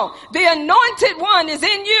glory. Come on. The anointed one is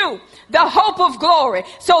in you. The hope of glory.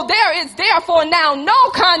 So there is therefore now no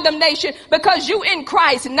condemnation because you in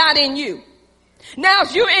Christ, not in you. Now,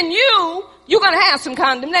 if you're in you, you're going to have some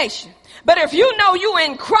condemnation. But if you know you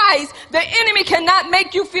in Christ, the enemy cannot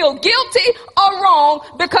make you feel guilty or wrong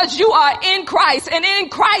because you are in Christ. And in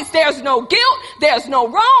Christ, there's no guilt, there's no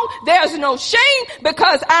wrong, there's no shame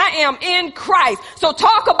because I am in Christ. So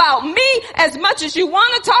talk about me as much as you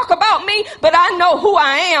want to talk about me, but I know who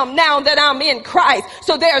I am now that I'm in Christ.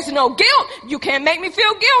 So there's no guilt. You can't make me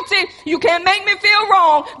feel guilty. You can't make me feel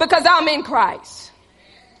wrong because I'm in Christ.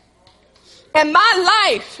 And my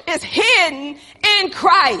life is hidden in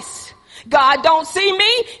Christ. God don't see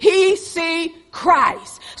me. He see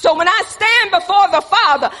Christ. So when I stand before the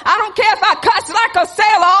Father, I don't care if I cuss like a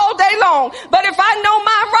sailor all day long, but if I know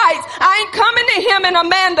my rights, I ain't coming to him in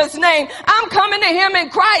Amanda's name. I'm coming to him in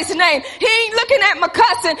Christ's name. He ain't looking at my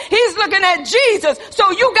cussing. He's looking at Jesus. So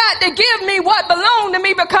you got to give me what belonged to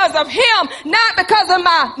me because of him, not because of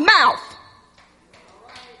my mouth.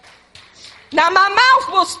 Now my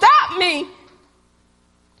mouth will stop me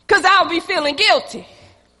because I'll be feeling guilty.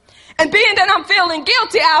 And being that I'm feeling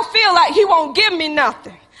guilty, I'll feel like he won't give me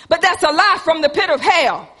nothing. But that's a lie from the pit of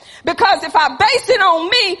hell. Because if I base it on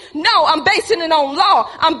me, no, I'm basing it on law.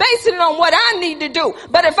 I'm basing it on what I need to do.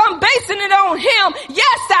 But if I'm basing it on him,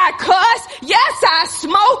 yes, I cuss. Yes, I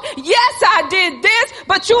smoke. Yes, I did this.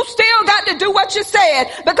 But you still got to do what you said.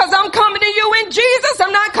 Because I'm coming to you in Jesus.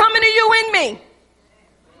 I'm not coming to you in me.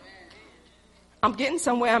 I'm getting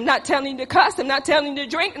somewhere. I'm not telling you to cuss. I'm not telling you to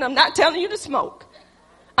drink. And I'm not telling you to smoke.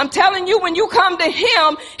 I'm telling you, when you come to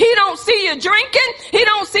him, he don't see you drinking. He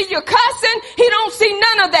don't see you cussing. He don't see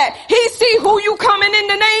none of that. He see who you coming in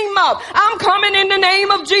the name of. I'm coming in the name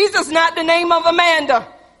of Jesus, not the name of Amanda.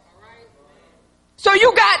 So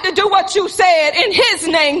you got to do what you said in his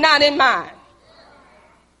name, not in mine.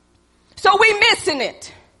 So we missing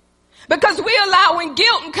it. Because we're allowing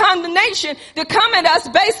guilt and condemnation to come at us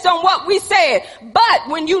based on what we said. But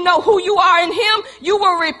when you know who you are in him, you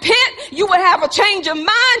will repent. You will have a change of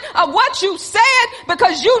mind of what you said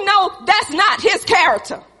because you know that's not his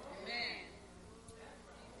character.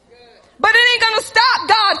 But it ain't going to stop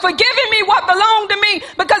God for giving me what belonged to me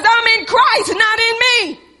because I'm in Christ, not in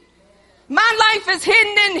me. My life is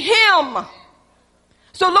hidden in him.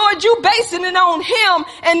 So Lord, you basing it on him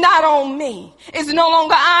and not on me. It's no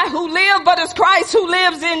longer I who live, but it's Christ who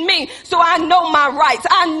lives in me. So I know my rights.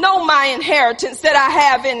 I know my inheritance that I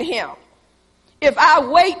have in him. If I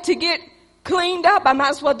wait to get cleaned up, I might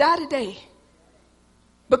as well die today.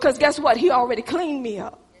 Because guess what? He already cleaned me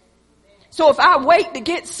up. So if I wait to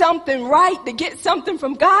get something right, to get something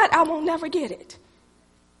from God, I won't never get it.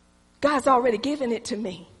 God's already given it to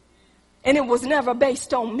me. And it was never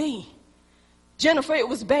based on me. Jennifer, it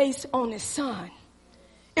was based on his son.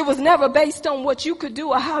 It was never based on what you could do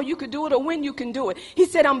or how you could do it or when you can do it. He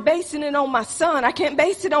said, I'm basing it on my son. I can't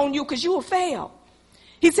base it on you because you will fail.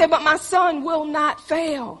 He said, but my son will not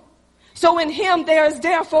fail. So in him there is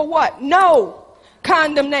therefore what? No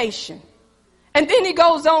condemnation. And then he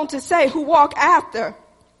goes on to say, who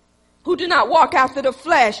do not walk after the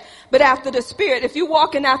flesh, but after the spirit. If you're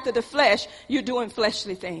walking after the flesh, you're doing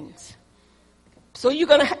fleshly things. So you're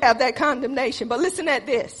going to have that condemnation. But listen at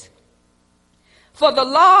this. For the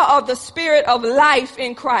law of the spirit of life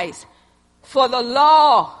in Christ. For the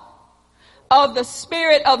law of the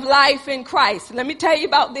spirit of life in Christ. Let me tell you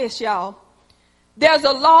about this, y'all. There's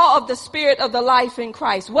a law of the spirit of the life in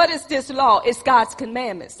Christ. What is this law? It's God's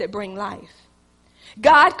commandments that bring life.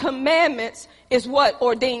 God's commandments is what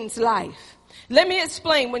ordains life. Let me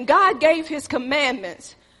explain. When God gave his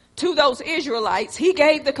commandments to those Israelites, he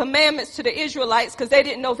gave the commandments to the Israelites because they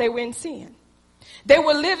didn't know they were in sin. They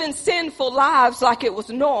were living sinful lives like it was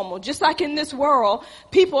normal. Just like in this world,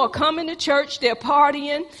 people are coming to church, they're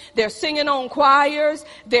partying, they're singing on choirs,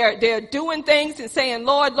 they're doing things and saying,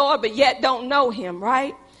 Lord, Lord, but yet don't know him,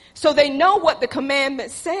 right? So they know what the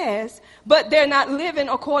commandment says, but they're not living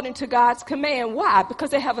according to God's command. Why?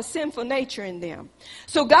 Because they have a sinful nature in them.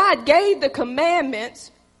 So God gave the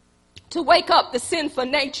commandments to wake up the sinful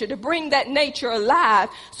nature, to bring that nature alive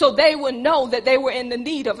so they would know that they were in the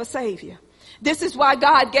need of a Savior. This is why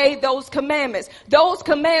God gave those commandments. Those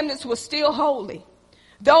commandments were still holy.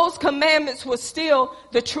 Those commandments were still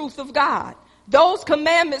the truth of God. Those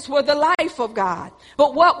commandments were the life of God.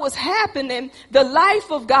 But what was happening, the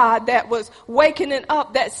life of God that was wakening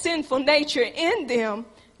up that sinful nature in them,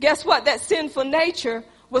 guess what? That sinful nature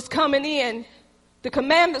was coming in. The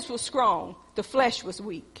commandments were strong. The flesh was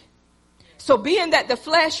weak. So being that the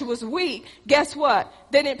flesh was weak, guess what?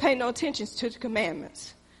 They didn't pay no attention to the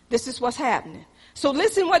commandments. This is what's happening. So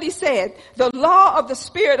listen what he said. The law of the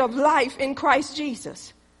spirit of life in Christ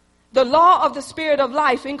Jesus. The law of the spirit of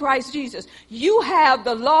life in Christ Jesus. You have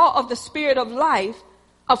the law of the spirit of life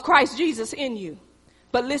of Christ Jesus in you.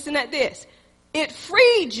 But listen at this. It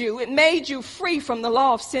freed you. It made you free from the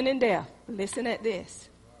law of sin and death. Listen at this.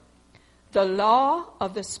 The law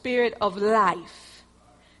of the spirit of life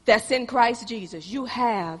that's in Christ Jesus. You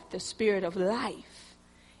have the spirit of life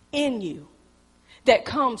in you that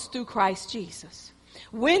comes through Christ Jesus.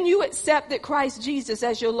 When you accepted Christ Jesus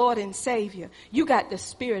as your Lord and Savior, you got the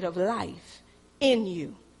spirit of life in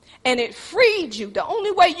you. And it freed you. The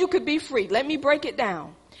only way you could be free, let me break it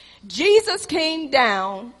down. Jesus came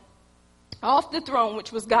down off the throne,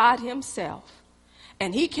 which was God himself.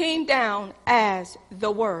 And he came down as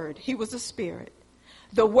the Word. He was a spirit.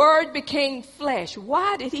 The Word became flesh.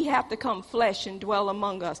 Why did he have to come flesh and dwell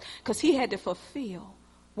among us? Because he had to fulfill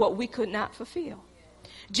what we could not fulfill.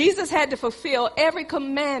 Jesus had to fulfill every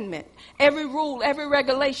commandment, every rule, every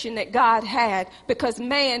regulation that God had because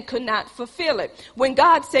man could not fulfill it. When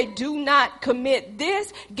God said, do not commit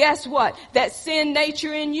this, guess what? That sin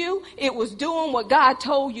nature in you, it was doing what God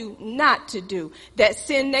told you not to do. That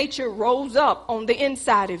sin nature rose up on the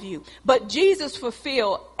inside of you. But Jesus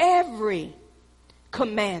fulfilled every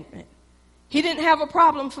commandment. He didn't have a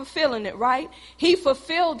problem fulfilling it, right? He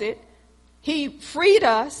fulfilled it. He freed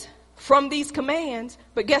us from these commands,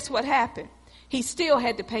 but guess what happened? He still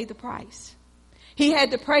had to pay the price. He had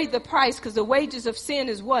to pay the price because the wages of sin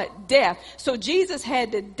is what? Death. So Jesus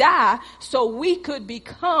had to die so we could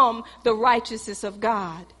become the righteousness of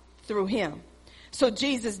God through him. So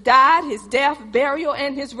Jesus died, his death, burial,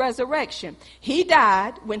 and his resurrection. He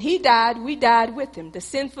died. When he died, we died with him. The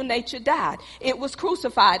sinful nature died. It was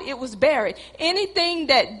crucified. It was buried. Anything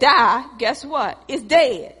that died, guess what? Is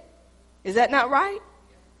dead. Is that not right?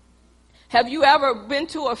 Have you ever been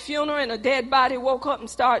to a funeral and a dead body woke up and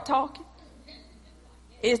started talking?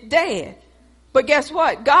 It's dead. But guess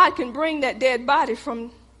what? God can bring that dead body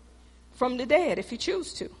from the dead if he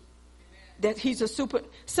chooses to. That he's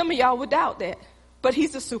some of y'all would doubt that, but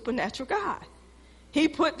he's a supernatural God. He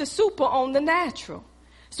put the super on the natural.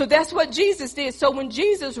 So that's what Jesus did. So when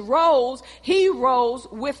Jesus rose, he rose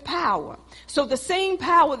with power. So the same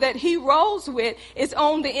power that he rose with is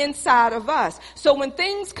on the inside of us. So when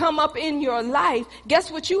things come up in your life, guess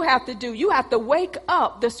what you have to do? You have to wake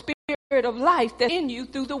up the spirit of life that's in you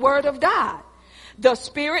through the word of God. The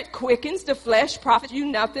spirit quickens, the flesh profits you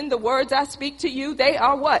nothing. The words I speak to you, they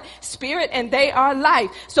are what? Spirit, and they are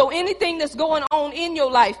life. So anything that's going on in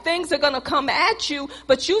your life, things are going to come at you,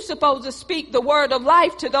 but you're supposed to speak the word of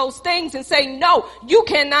life to those things and say, no, you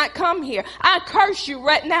cannot come here. I curse you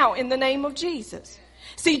right now in the name of Jesus.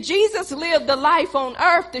 See, Jesus lived the life on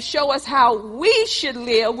earth to show us how we should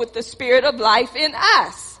live with the spirit of life in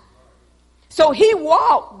us. So he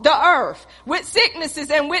walked the earth with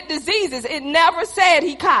sicknesses and with diseases. It never said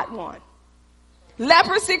he caught one.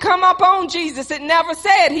 Leprosy come up on Jesus. It never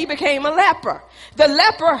said he became a leper.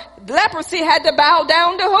 Leprosy had to bow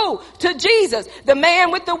down to who? To Jesus. The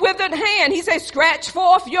man with the withered hand, he said, scratch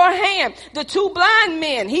forth your hand. The two blind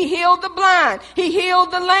men, he healed the blind. He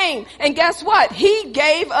healed the lame. And guess what? He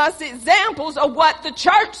gave us examples of what the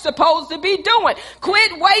church's supposed to be doing.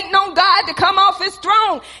 Quit waiting on God to come off his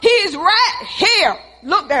throne. He's right here.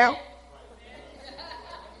 Look down.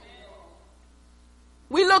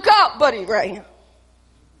 We look up, but he's right here.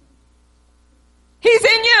 He's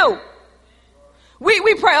in you.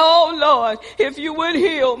 We pray, oh Lord, if you would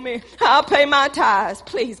heal me, I'll pay my tithes.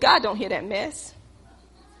 Please, God don't hear that mess.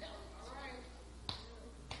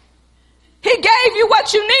 He gave you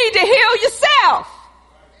what you need to heal yourself.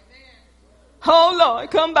 Oh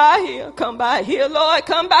Lord, come by here. Come by here, Lord.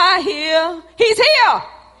 Come by here. He's here.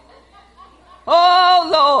 Oh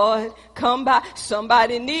Lord, come by.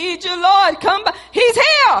 Somebody needs you, Lord. Come by. He's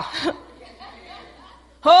here.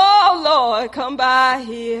 Oh, Lord, come by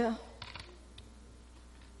here.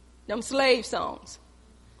 Them slave songs.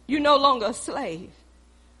 You're no longer a slave.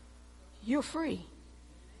 You're free.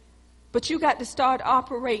 But you got to start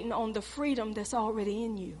operating on the freedom that's already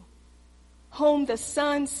in you. Whom the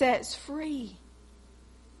Son sets free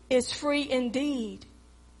is free indeed.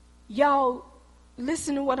 Y'all,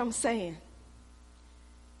 listen to what I'm saying.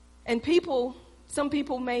 And some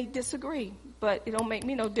people may disagree, but it don't make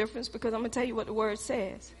me no difference because I'm going to tell you what the word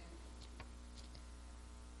says.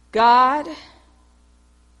 God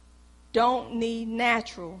don't need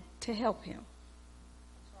natural to help him.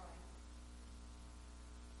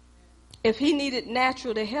 If he needed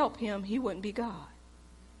natural to help him, he wouldn't be God.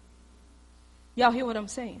 Y'all hear what I'm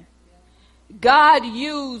saying? God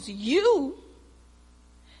used you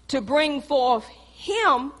to bring forth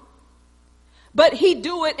him, but he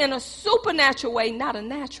do it in a supernatural way, not a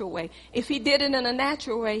natural way. If he did it in a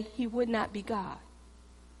natural way, he would not be God.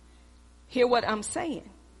 Hear what I'm saying?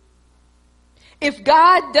 If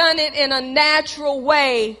God done it in a natural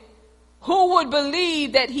way, who would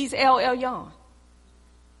believe that he's El Elyon?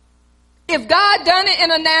 If God done it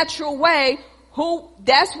in a natural way,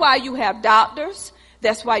 that's why you have doctors,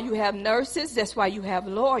 that's why you have nurses, that's why you have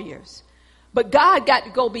lawyers. But God got to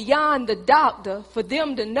go beyond the doctor for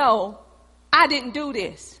them to know, I didn't do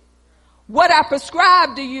this. What I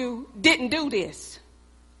prescribed to you didn't do this.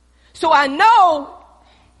 So I know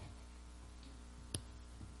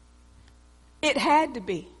it had to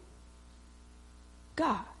be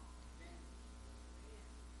God.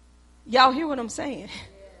 Y'all hear what I'm saying?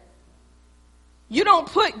 You don't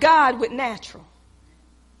put God with natural.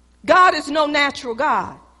 God is no natural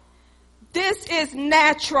God. This is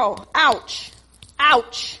natural. Ouch.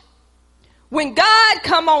 Ouch. When God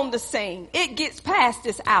come on the scene, it gets past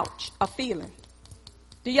this ouch, a feeling.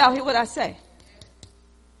 Do y'all hear what I say?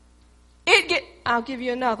 I'll give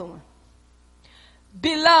you another one.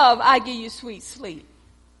 Beloved, I give you sweet sleep.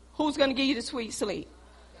 Who's going to give you the sweet sleep?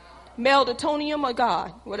 Melatonin or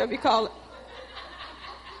God? Whatever you call it.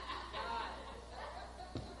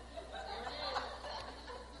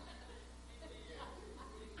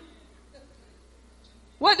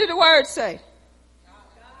 What did the word say?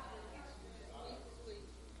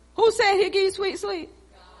 Who said he'll give you sweet sleep?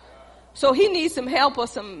 So he needs some help or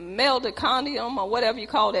some melatonin or whatever you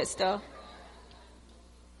call that stuff.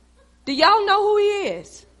 Do y'all know who he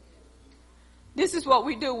is? This is what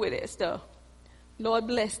we do with that stuff. Lord,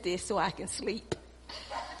 bless this so I can sleep.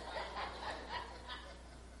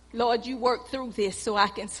 Lord, you work through this so I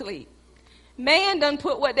can sleep. Man done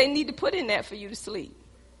put what they need to put in there for you to sleep.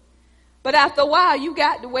 But after a while, you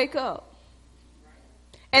got to wake up.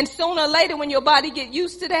 And sooner or later, when your body get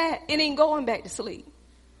used to that, it ain't going back to sleep.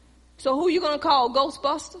 So who you going to call?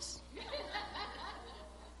 Ghostbusters?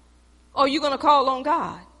 Or you going to call on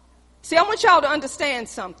God? See, I want y'all to understand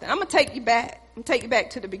something. I'm going to take you back. I'm going to take you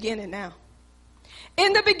back to the beginning now.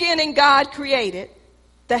 In the beginning, God created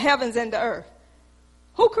the heavens and the earth.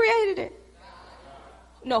 Who created it?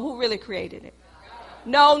 No, who really created it?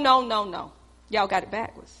 No. Y'all got it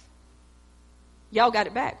backwards. Y'all got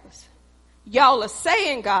it backwards. Y'all are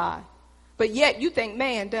saying God, but yet you think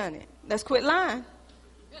man done it. Let's quit lying.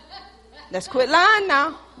 Let's quit lying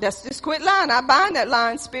now. Let's just quit lying. I bind that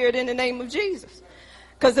lying spirit in the name of Jesus.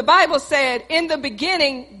 Because the Bible said, in the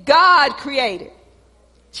beginning, God created.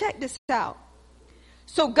 Check this out.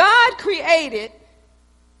 So God created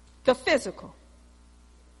the physical.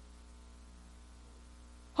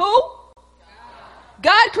 Who?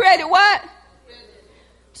 God created what?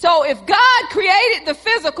 So if God created the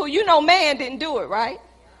physical, you know man didn't do it, right?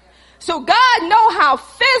 So God know how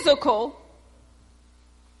physical.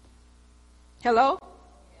 Hello?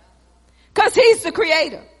 Because he's the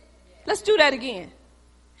creator. Let's do that again.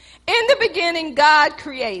 In the beginning, God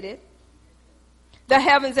created the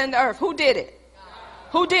heavens and the earth. Who did it?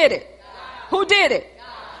 Who did it? Who did it?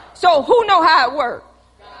 So who know how it worked?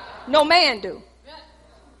 No man do.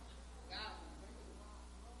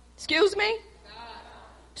 Excuse me?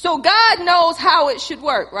 So God knows how it should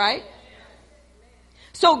work, right?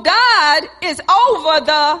 So God is over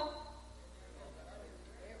the...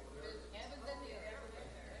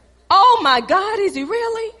 Oh my God, is he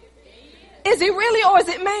really? Is he really, or is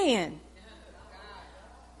it man?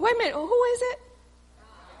 Wait a minute, who is it?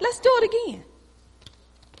 Let's do it again.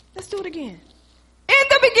 Let's do it again. In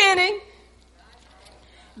the beginning,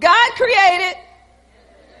 God created.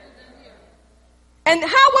 And how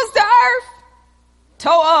was the earth?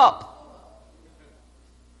 Toe up.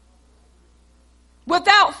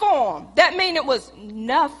 Without form. That means it was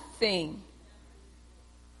nothing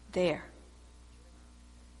there.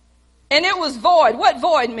 And it was void. What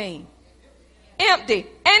void mean? Empty.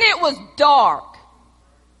 And it was dark.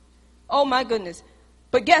 Oh my goodness.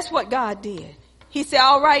 But guess what God did? He said,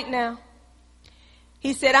 all right now.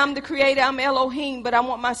 He said, I'm the creator, I'm Elohim, but I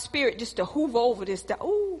want my spirit just to hoover over this.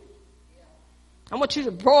 Ooh. I want you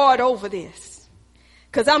to brood over this.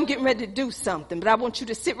 Because I'm getting ready to do something, but I want you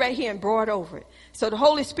to sit right here and brood over it. So the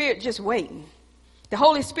Holy Spirit just waiting. The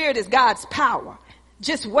Holy Spirit is God's power.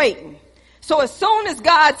 Just waiting. So as soon as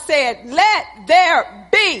God said, let there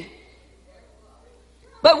be.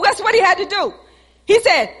 But guess what he had to do? He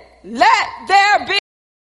said, let there be.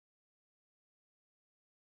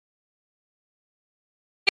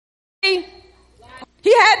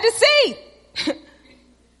 He had to see.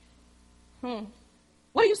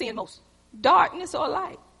 What are you seeing most? Darkness or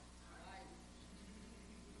light?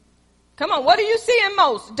 Come on, what are you seeing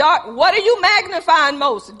most? Dark. What are you magnifying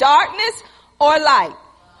most? Darkness or light?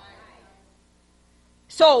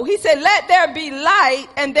 So he said, let there be light,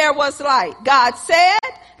 and there was light. God said,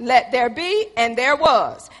 let there be, and there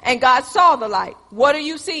was. And God saw the light. What are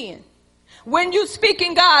you seeing? When you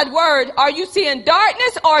speaking God's word, are you seeing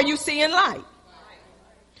darkness or are you seeing light?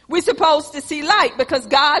 We're supposed to see light because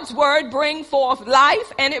God's word bring forth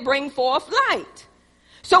life and it bring forth light.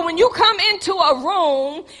 So when you come into a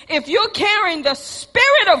room, if you're carrying the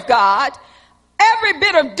Spirit of God, every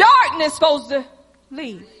bit of darkness is supposed to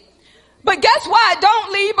leave. But guess why it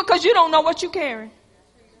don't leave? Because you don't know what you're carrying.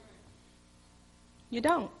 You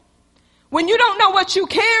don't. When you don't know what you're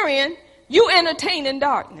carrying, you entertain in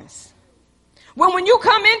darkness. When you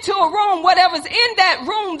come into a room, whatever's in that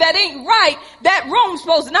room that ain't right, that room's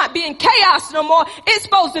supposed to not be in chaos no more. It's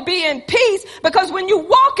supposed to be in peace, because when you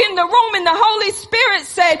walk in the room and the Holy Spirit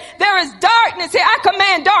say there is darkness here, I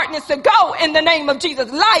command darkness to go in the name of Jesus.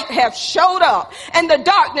 Light have showed up and the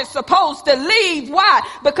darkness supposed to leave. Why?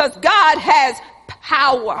 Because God has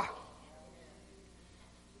power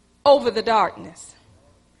over the darkness.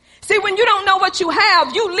 See, when you don't know what you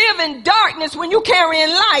have, you live in darkness when you carry in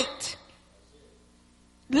light.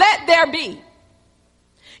 Let there be.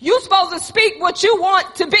 You're supposed to speak what you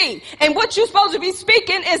want to be. And what you're supposed to be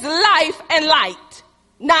speaking is life and light,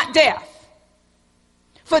 not death.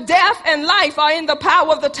 For death and life are in the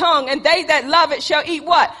power of the tongue, and they that love it shall eat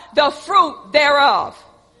what? The fruit thereof.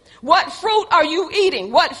 What fruit are you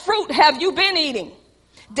eating? What fruit have you been eating?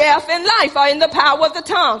 Death and life are in the power of the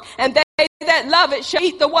tongue, and they that love it shall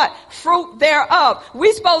eat the what? Fruit thereof.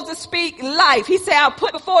 We're supposed to speak life. He said, I'll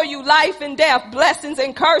put before you life and death, blessings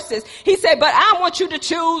and curses. He said, but I want you to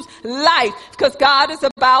choose life, because God is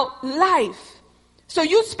about life. So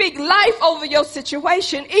you speak life over your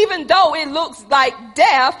situation, even though it looks like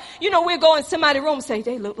death. You know, we'll go in somebody's room and say,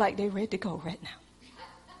 they look like they're ready to go right now.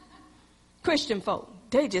 Christian folk,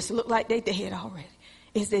 they just look like they're dead already.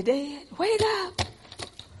 Is they dead? Wait up.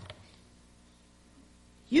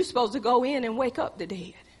 You're supposed to go in and wake up the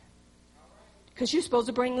dead, because you're supposed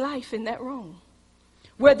to bring life in that room.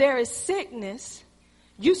 Where there is sickness,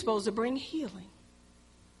 you're supposed to bring healing.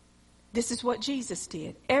 This is what Jesus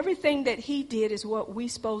did. Everything that he did is what we're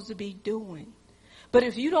supposed to be doing. But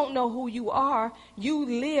if you don't know who you are, you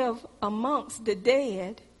live amongst the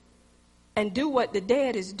dead and do what the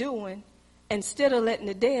dead is doing instead of letting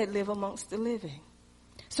the dead live amongst the living.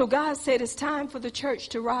 So God said it's time for the church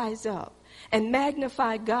to rise up and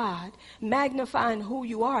magnify God, magnifying who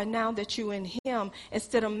you are now that you're in him,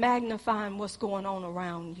 instead of magnifying what's going on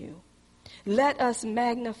around you. Let us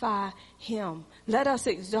magnify him. Let us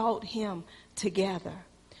exalt him together.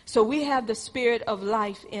 So we have the spirit of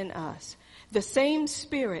life in us. The same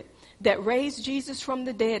spirit that raised Jesus from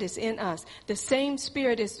the dead is in us. The same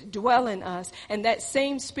spirit is dwelling us, and that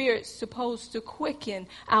same spirit is supposed to quicken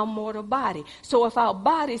our mortal body. So if our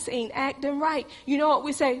bodies ain't acting right, you know what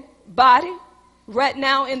we say? Body, right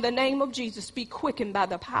now in the name of Jesus, be quickened by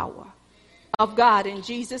the power of God in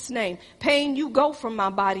Jesus' name. Pain, you go from my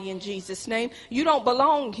body in Jesus' name. You don't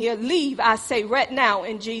belong here. Leave, I say, right now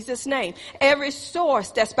in Jesus' name. Every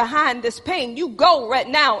source that's behind this pain, you go right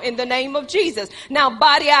now in the name of Jesus. Now,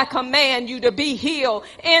 body, I command you to be healed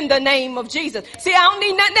in the name of Jesus. See, I don't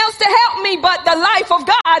need nothing else to help me but the life of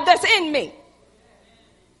God that's in me.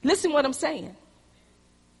 Listen what I'm saying.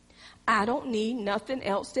 I don't need nothing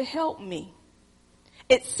else to help me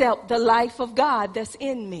except the life of God that's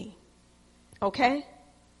in me. Okay?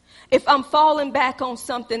 If I'm falling back on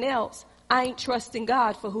something else, I ain't trusting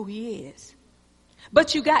God for who he is.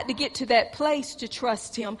 But you got to get to that place to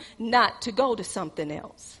trust him, not to go to something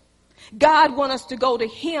else. God wants us to go to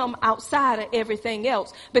him outside of everything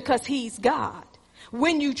else, because he's God.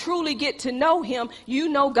 When you truly get to know him, you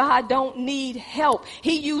know God don't need help.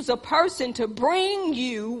 He used a person to bring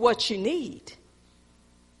you what you need.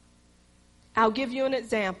 I'll give you an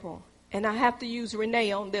example. And I have to use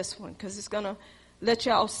Renee on this one, because it's going to let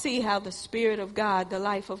y'all see how the Spirit of God, the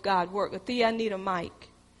life of God works. Thea, I need a mic.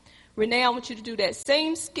 Renee, I want you to do that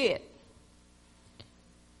same skit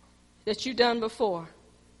that you done before.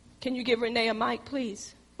 Can you give Renee a mic,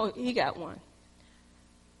 please? Oh, he got one.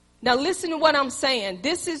 Now listen to what I'm saying.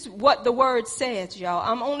 This is what the word says, y'all.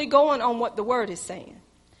 I'm only going on what the word is saying.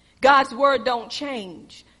 God's word don't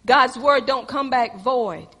change. God's word don't come back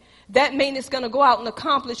void. That means it's going to go out and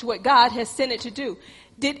accomplish what God has sent it to do.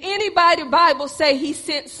 Did anybody Bible say he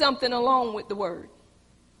sent something along with the word?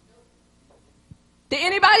 Did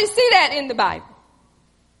anybody see that in the Bible?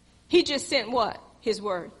 He just sent what? His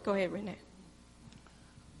word. Go ahead, Renee.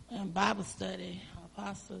 In Bible study,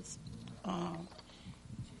 apostles,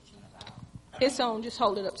 it's on. Just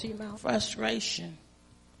hold it up to your mouth. Frustration.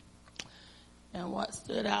 And what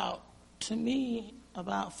stood out to me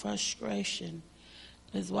about frustration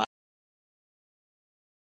is why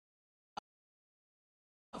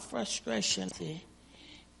frustration,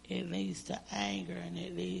 it leads to anger and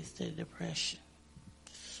it leads to depression.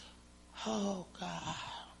 Oh God.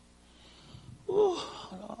 Ooh,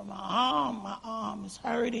 Lord, my arm is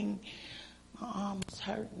hurting. My arm is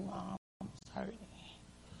hurting.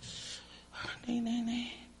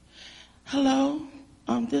 Hello,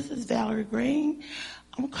 this is Valerie Green.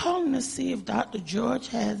 I'm calling to see if Dr. George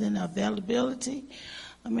has any availability.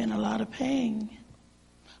 I'm in a lot of pain.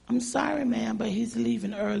 I'm sorry, ma'am, but he's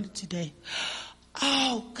leaving early today.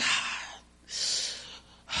 Oh, God.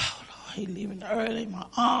 Oh, he leaving early. My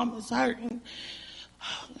arm is hurting.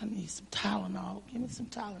 I need some Tylenol. Give me some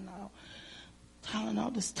Tylenol.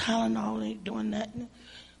 This Tylenol ain't doing nothing.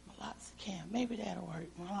 Meloxicam, maybe that'll work.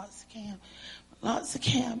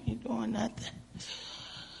 Meloxicam ain't doing nothing.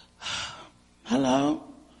 Hello?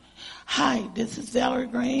 Hi, this is Valerie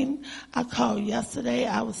Green. I called yesterday.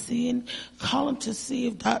 I was calling to see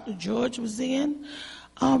if Dr. George was in.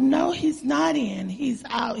 No, he's not in. He's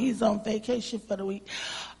out. He's on vacation for the week.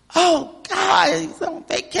 Oh, God, he's on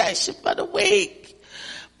vacation for the week.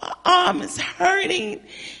 My arm is hurting,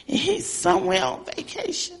 and he's somewhere on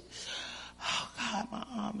vacation. Oh, God, my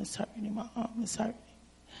arm is hurting. My arm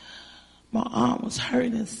was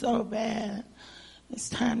hurting so bad. It's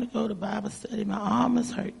time to go to Bible study. My arm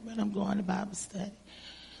is hurting, but I'm going to Bible study.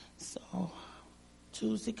 So,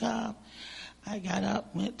 Tuesday come, I got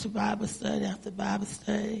up, went to Bible study. After Bible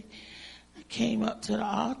study, I came up to the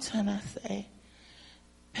altar and I said,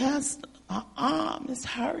 Pastor, my arm is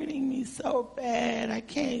hurting me so bad. I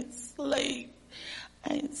can't sleep.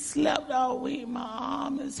 I ain't slept all week. My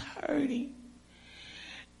arm is hurting.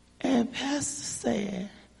 And Pastor said,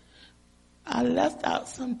 I left out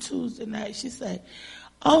some Tuesday night. She said,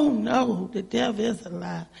 oh no, the devil is a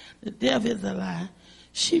lie. The devil is a lie.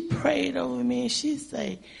 She prayed over me and she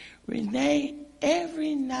said, Renee,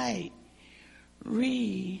 every night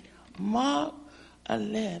read Mark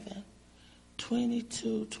 11,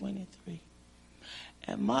 22, 23.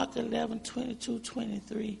 And Mark 11, 22,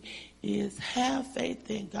 23 is have faith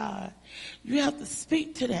in God. You have to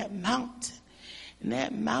speak to that mountain. And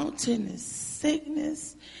that mountain is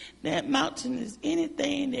sickness. That mountain is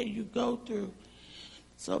anything that you go through.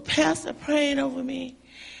 So Pastor prayed over me.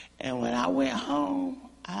 And when I went home,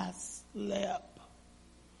 I slept.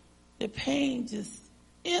 The pain just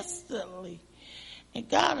instantly. And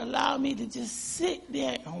God allowed me to just sit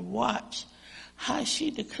there and watch how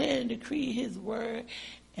she declared and decreed his word.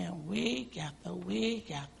 And week after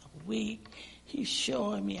week after week, he's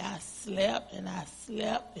showing me I slept. And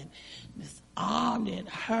this arm didn't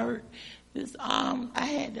hurt. This arm, I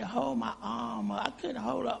had to hold my arm up. I couldn't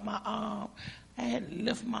hold up my arm. I had to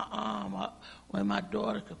lift my arm up when my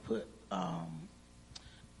daughter could put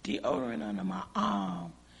deodorant under my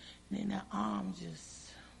arm. And then that arm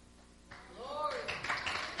just...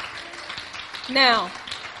 Now,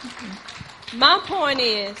 my point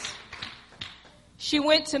is, she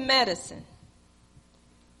went to medicine.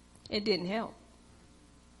 It didn't help.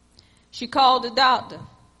 She called the doctor.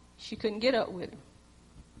 She couldn't get up with him.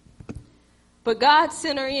 But God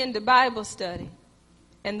sent her into Bible study,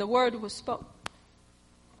 and the word was spoken.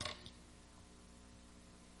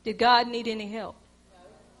 Did God need any help?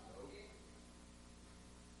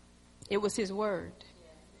 It was his word.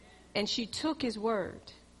 And she took his word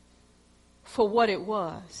for what it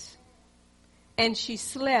was. And she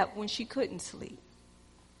slept when she couldn't sleep.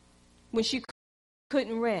 When she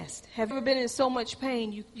couldn't rest. Have you ever been in so much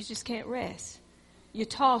pain you just can't rest? You're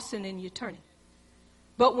tossing and you're turning.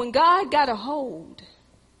 But when God got a hold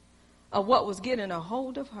of what was getting a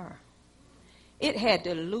hold of her, it had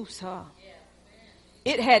to loose her.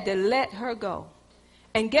 It had to let her go.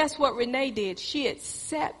 And guess what Renee did? She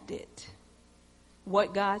accepted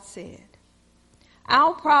what God said.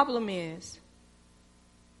 Our problem is,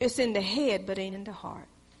 it's in the head but ain't in the heart.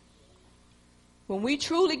 When we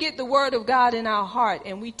truly get the word of God in our heart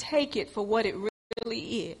and we take it for what it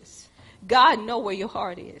really is, God knows where your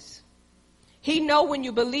heart is. He know when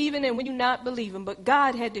you're believing and when you're not believing. But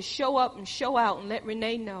God had to show up and show out and let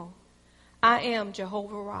Renee know, I am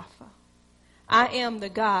Jehovah Rapha. I am the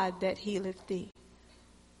God that healeth thee.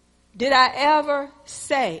 Did I ever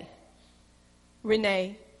say,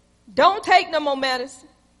 Renee, don't take no more medicine?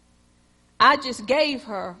 I just gave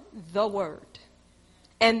her the word.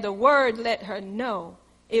 And the word let her know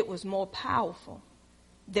it was more powerful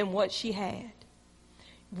than what she had.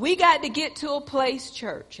 We got to get to a place,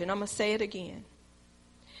 church, and I'm going to say it again,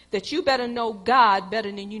 that you better know God better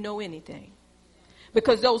than you know anything.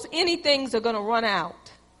 Because those anythings are going to run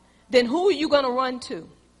out. Then who are you going to run to?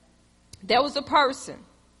 There was a person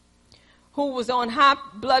who was on high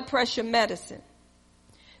blood pressure medicine.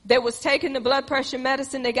 They was taking the blood pressure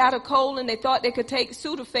medicine. They got a cold and they thought they could take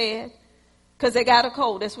Sudafed because they got a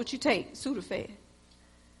cold. That's what you take, Sudafed.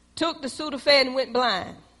 Took the Sudafed and went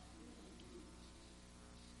blind.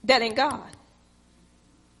 That ain't God.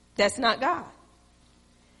 That's not God.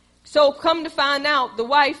 So come to find out, the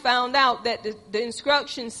wife found out that the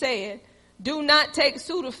instructions said, do not take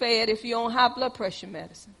Sudafed if you're on high blood pressure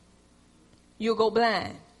medicine. You'll go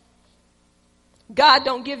blind. God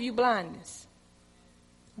don't give you blindness.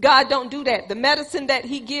 God don't do that. The medicine that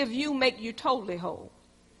he give you make you totally whole.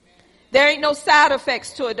 There ain't no side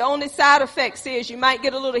effects to it. The only side effects is you might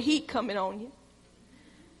get a little heat coming on you.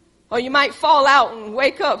 Or you might fall out and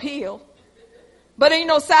wake up healed. But ain't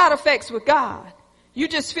no side effects with God. You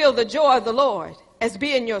just feel the joy of the Lord as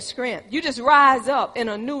being your strength. You just rise up in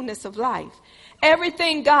a newness of life.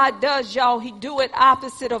 Everything God does, y'all, he do it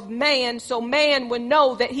opposite of man, so man would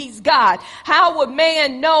know that he's God. How would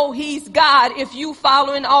man know he's God if you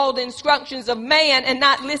following all the instructions of man and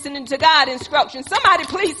not listening to God's instructions? Somebody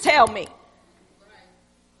please tell me.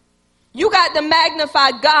 You got to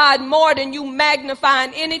magnify God more than you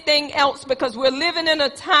magnifying anything else, because we're living in a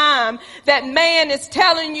time that man is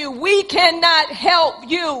telling you, we cannot help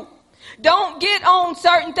you. Don't get on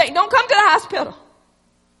certain things. Don't come to the hospital.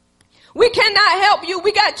 We cannot help you.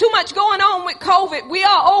 We got too much going on with COVID. We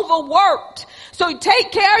are overworked. So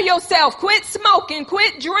take care of yourself. Quit smoking.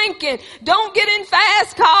 Quit drinking. Don't get in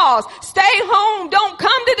fast cars. Stay home. Don't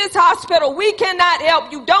come to this hospital. We cannot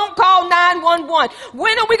help you. Don't call 911.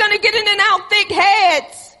 When are we going to get in and out thick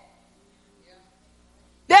heads?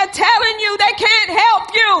 They're telling you they can't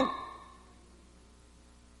help you.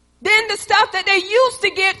 Then the stuff that they used to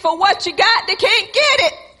get for what you got, they can't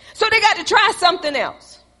get it. So they got to try something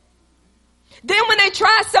else. Then when they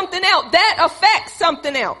try something else, that affects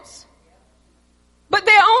something else. But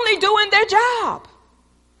they're only doing their job.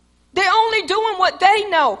 They're only doing what they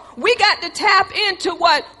know. We got to tap into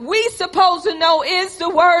what we supposed to know is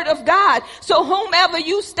the word of God. So whomever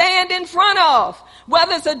you stand in front of,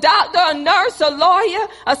 whether it's a doctor, a nurse, a lawyer,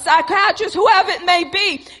 a psychiatrist, whoever it may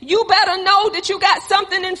be, you better know that you got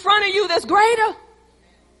something in front of you that's greater.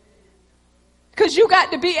 Because you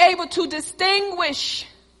got to be able to distinguish,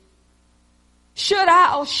 should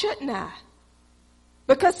I or shouldn't I?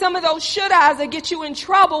 Because some of those should I's will get you in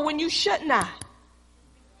trouble when you shouldn't I.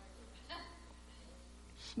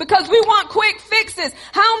 Because we want quick fixes.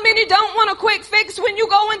 How many don't want a quick fix when you're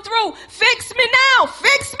going through? Fix me now.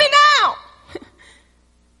 Fix me now.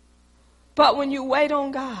 But when you wait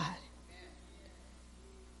on God,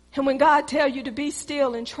 and when God tells you to be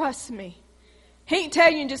still and trust me, he ain't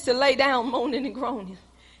telling you just to lay down moaning and groaning.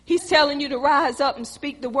 He's telling you to rise up and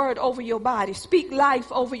speak the word over your body. Speak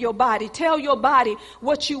life over your body. Tell your body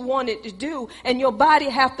what you want it to do. And your body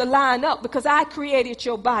have to line up, because I created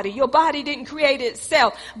your body. Your body didn't create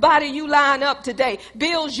itself. Body, you line up today.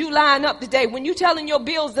 Bills, you line up today. When you telling your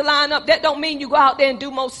bills to line up, that don't mean you go out there and do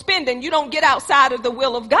more spending. You don't get outside of the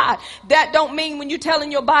will of God. That don't mean when you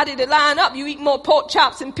telling your body to line up, you eat more pork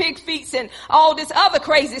chops and pig feet and all this other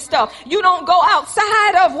crazy stuff. You don't go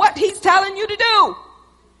outside of what he's telling you to do.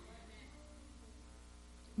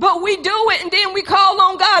 But we do it, and then we call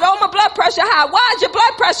on God. Oh, my blood pressure high. Why is your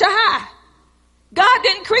blood pressure high? God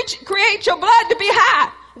didn't create your blood to be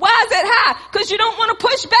high. Why is it high? Because you don't want to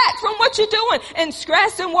push back from what you're doing. And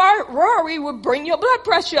stress and worry will bring your blood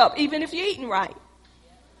pressure up, even if you're eating right.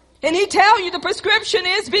 And he tell you the prescription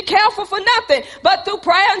is be careful for nothing, but through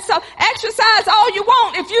prayer and stuff. Exercise all you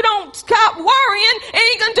want. If you don't stop worrying, it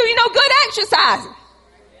ain't going to do you no good exercising.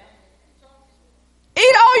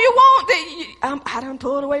 Eat all you want. I done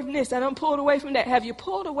pulled away from this. I done pulled away from that. Have you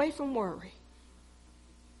pulled away from worry?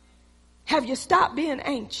 Have you stopped being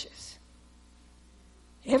anxious?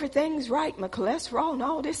 Everything's right. My cholesterol and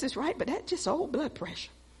all this is right, but that's just old blood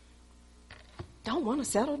pressure. Don't want to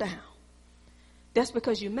settle down. That's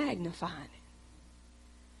because you're magnifying it.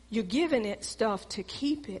 You're giving it stuff to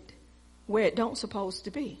keep it where it don't supposed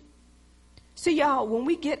to be. See, y'all, when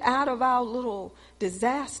we get out of our little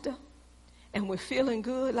disaster, and we're feeling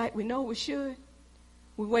good like we know we should,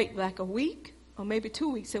 we wait like a week or maybe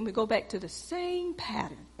 2 weeks and we go back to the same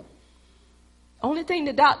pattern. Only thing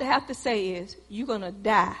the doctor have to say is, you're going to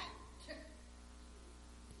die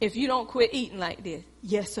if you don't quit eating like this.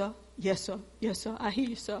 Yes, sir. Yes, sir. Yes, sir. I hear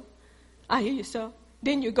you, sir. I hear you, sir.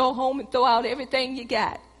 Then you go home and throw out everything you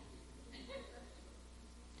got.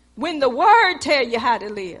 When the word tell you how to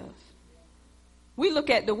live, we look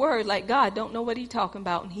at the word like God don't know what he's talking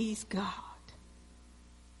about, and he's God.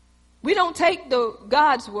 We don't take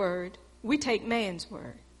God's word. We take man's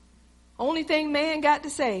word. Only thing man got to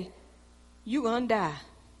say, you're going to die.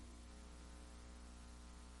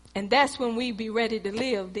 And that's when we be ready to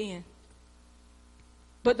live then.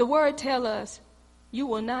 But the word tell us, you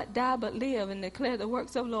will not die but live and declare the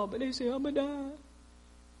works of the Lord. But they say, I'm going to die.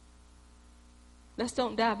 Let's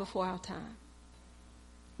don't die before our time.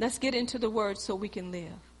 Let's get into the word so we can live.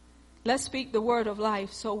 Let's speak the word of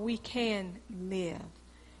life so we can live.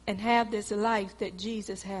 And have this life that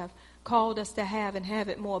Jesus have called us to have, and have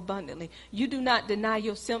it more abundantly. You do not deny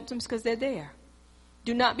your symptoms because they're there.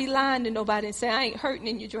 Do not be lying to nobody and say, I ain't hurting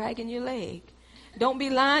and you're dragging your leg. Don't be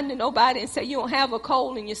lying to nobody and say you don't have a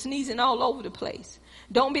cold and you're sneezing all over the place.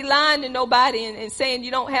 Don't be lying to nobody and saying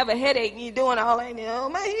you don't have a headache and you're doing all that. Oh,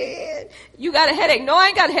 my head. You got a headache. No, I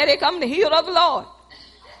ain't got a headache. I'm the healed of the Lord.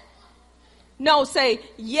 No, say,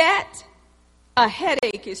 yet a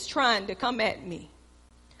headache is trying to come at me.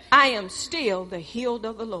 I am still the healed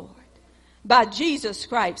of the Lord. By Jesus'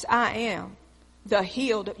 stripes, I am the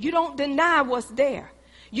healed. You don't deny what's there.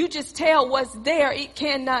 You just tell what's there. It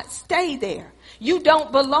cannot stay there. You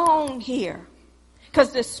don't belong here.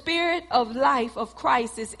 Because the spirit of life of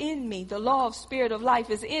Christ is in me. The law of spirit of life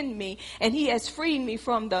is in me. And he has freed me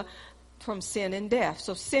from sin and death.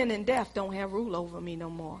 So sin and death don't have rule over me no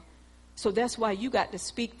more. So that's why you got to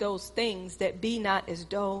speak those things that be not as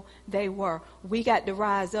though they were. We got to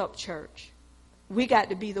rise up, church. We got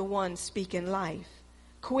to be the ones speaking life.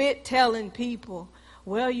 Quit telling people,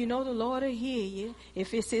 well, you know the Lord will hear you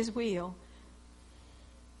if it's his will.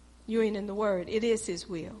 You ain't in the word. It is his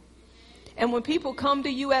will. And when people come to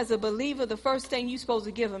you as a believer, the first thing you're supposed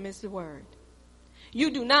to give them is the word.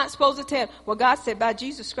 You do not supposed to tell, well, God said by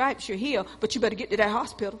Jesus' stripes you're healed, but you better get to that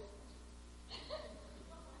hospital.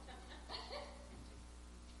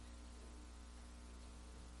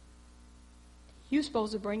 You're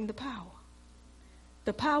supposed to bring the power.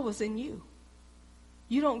 The power's in you.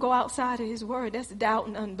 You don't go outside of his word. That's doubt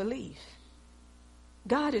and unbelief.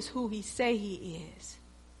 God is who he say he is.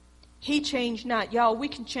 He changed not. Y'all, we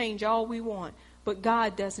can change all we want, but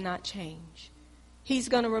God does not change. He's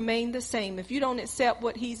going to remain the same. If you don't accept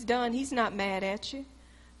what he's done, he's not mad at you,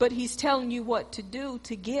 but he's telling you what to do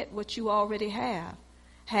to get what you already have.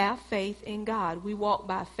 Have faith in God. We walk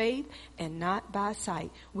by faith and not by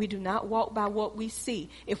sight. We do not walk by what we see.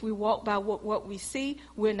 If we walk by what we see,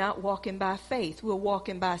 we're not walking by faith. We're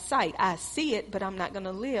walking by sight. I see it, but I'm not going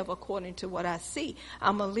to live according to what I see.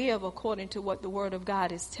 I'm going to live according to what the word of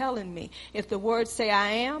God is telling me. If the word say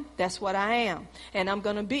I am, that's what I am. And I'm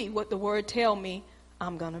going to be what the word tell me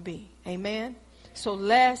I'm going to be. Amen? So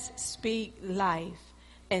let's speak life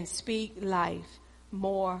and speak life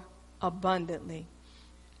more abundantly.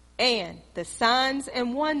 And the signs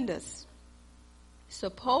and wonders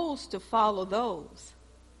supposed to follow those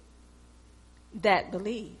that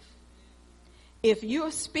believe. If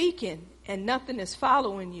you're speaking and nothing is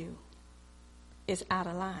following you, it's out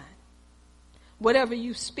of line. Whatever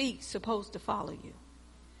you speak is supposed to follow you.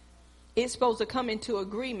 It's supposed to come into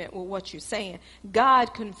agreement with what you're saying.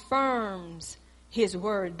 God confirms his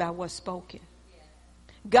word by what's spoken.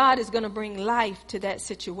 God is going to bring life to that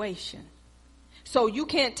situation. So you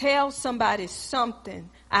can't tell somebody something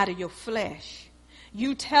out of your flesh.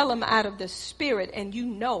 You tell them out of the spirit and you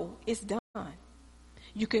know it's done.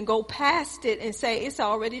 You can go past it and say it's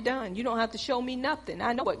already done. You don't have to show me nothing.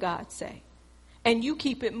 I know what God say. And you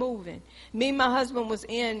keep it moving. Me and my husband was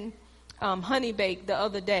in Honey Bake the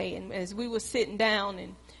other day. And as we were sitting down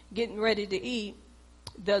and getting ready to eat,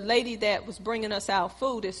 the lady that was bringing us our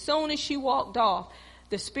food, as soon as she walked off,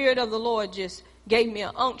 the Spirit of the Lord just gave me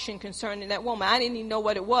an unction concerning that woman. I didn't even know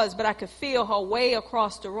what it was, but I could feel her way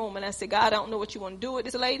across the room. And I said, God, I don't know what you want to do with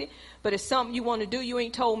this lady, but it's something you want to do. You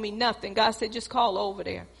ain't told me nothing. God said, just call over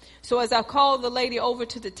there. So as I called the lady over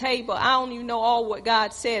to the table, I don't even know all what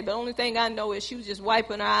God said, but the only thing I know is she was just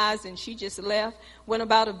wiping her eyes and she just left, went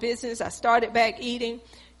about her business. I started back eating.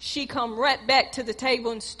 She come right back to the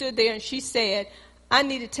table and stood there and she said, I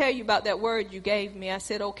need to tell you about that word you gave me. I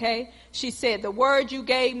said, okay. She said, the word you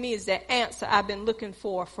gave me is the answer I've been looking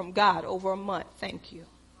for from God over a month. Thank you.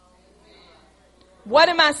 What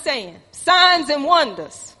am I saying? Signs and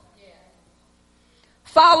wonders.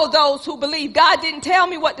 Follow those who believe. God didn't tell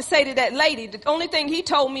me what to say to that lady. The only thing he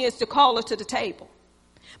told me is to call her to the table.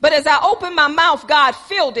 But as I opened my mouth, God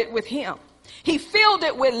filled it with him. He filled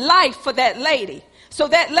it with life for that lady. So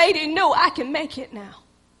that lady knew I can make it now.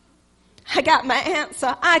 I got my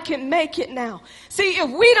answer. I can make it now. See, if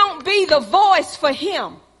we don't be the voice for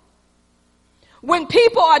him, when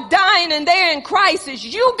people are dying and they're in crisis,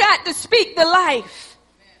 you got to speak the life.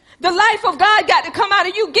 The life of God got to come out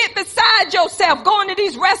of you. Get beside yourself, going to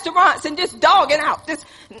these restaurants and just dogging out, just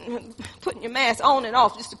putting your mask on and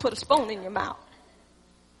off just to put a spoon in your mouth.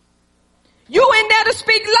 You in there to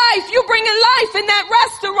speak life. You bringing life in that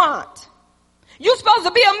restaurant. You're supposed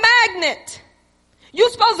to be a magnet. You're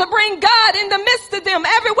supposed to bring God in the midst of them.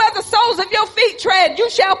 Everywhere the soles of your feet tread, you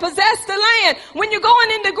shall possess the land. When you're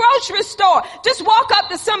going in the grocery store, just walk up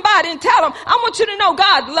to somebody and tell them, I want you to know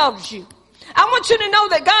God loves you. I want you to know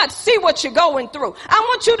that God see what you're going through. I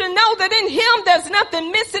want you to know that in him there's nothing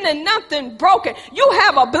missing and nothing broken. You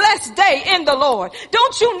have a blessed day in the Lord.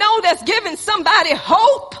 Don't you know that's giving somebody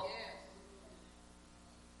hope?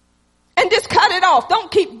 And just cut it off. Don't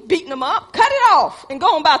keep beating them up. Cut it off and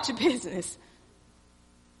go on about your business.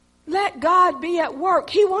 Let God be at work.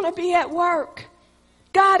 He want to be at work.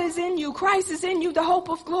 God is in you. Christ is in you, the hope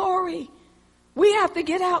of glory. We have to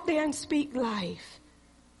get out there and speak life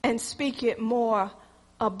and speak it more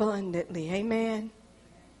abundantly. Amen.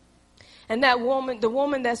 And that woman, the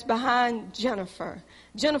woman that's behind Jennifer,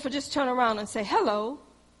 just turn around and say, hello.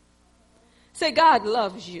 Say, God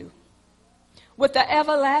loves you with the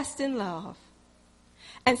everlasting love.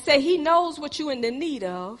 And say, he knows what you're in the need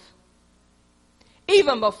of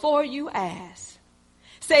even before you ask.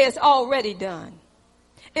 Say, it's already done.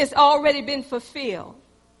 It's already been fulfilled.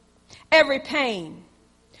 Every pain,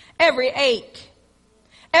 every ache,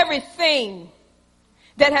 everything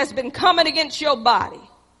that has been coming against your body,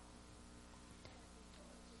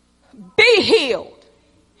 be healed,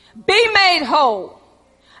 be made whole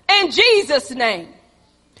in Jesus' name.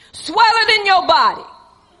 Swell it in your body.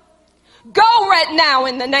 Go right now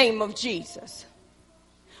in the name of Jesus.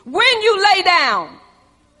 When you lay down,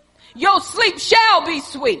 your sleep shall be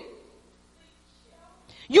sweet.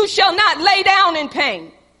 You shall not lay down in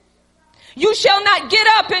pain. You shall not get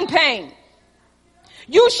up in pain.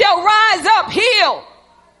 You shall rise up healed,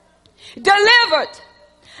 delivered,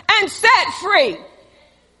 and set free.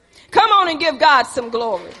 Come on and give God some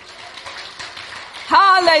glory.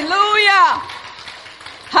 Hallelujah.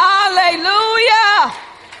 Hallelujah.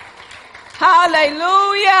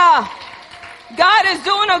 Hallelujah. God is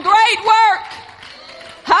doing a great work.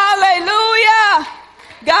 Hallelujah.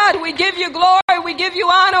 God, we give you glory. We give you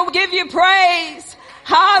honor. We give you praise.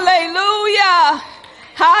 Hallelujah.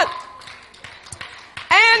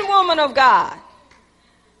 And woman of God,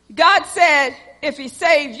 God said, if he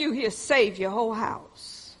saved you, he'll save your whole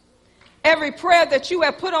house. Every prayer that you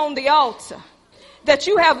have put on the altar, that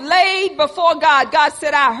you have laid before God, God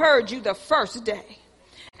said, I heard you the first day.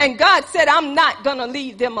 And God said, I'm not going to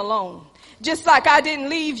leave them alone. Just like I didn't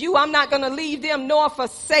leave you, I'm not going to leave them nor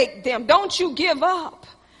forsake them. Don't you give up.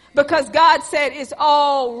 Because God said it's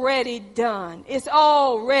already done. It's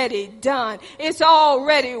already done. It's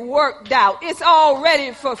already worked out. It's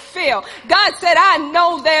already fulfilled. God said, I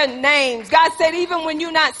know their names. God said, even when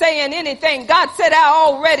you're not saying anything, God said, I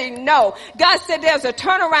already know. God said, there's a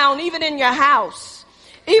turnaround even in your house.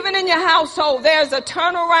 Even in your household, there's a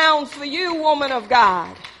turnaround for you, woman of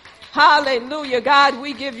God. Hallelujah. God,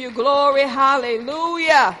 we give you glory.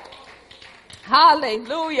 Hallelujah.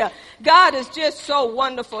 Hallelujah. God is just so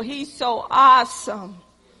wonderful. He's so awesome.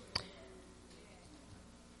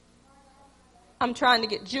 I'm trying to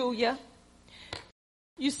get Julia.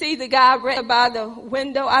 You see the guy right by the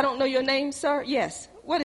window? I don't know your name, sir. Yes.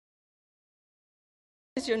 What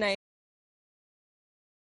is your name?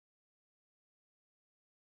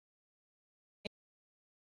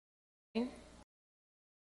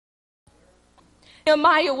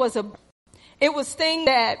 Nehemiah was thing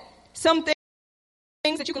that some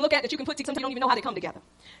things that you can look at that you can put together, sometimes you don't even know how they come together.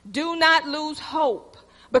 Do not lose hope,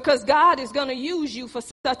 because God is going to use you for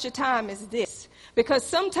such a time as this. Because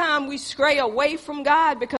sometimes we stray away from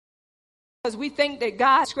God because we think that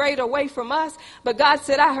God strayed away from us. But God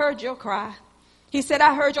said, I heard your cry. He said,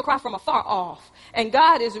 I heard your cry from afar off. And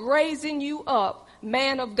God is raising you up,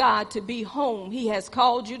 man of God, to be whom he has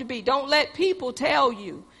called you to be. Don't let people tell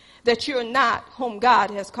you that you're not whom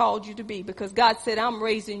God has called you to be, because God said, I'm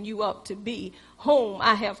raising you up to be whom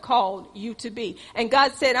I have called you to be. And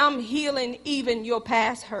God said, I'm healing even your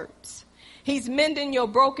past hurts. He's mending your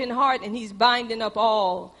broken heart, and he's binding up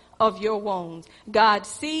all of your wounds. God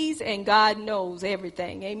sees and God knows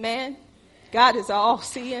everything. Amen. God is all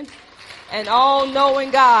seeing and all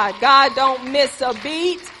knowing God. God don't miss a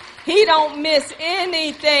beat. He don't miss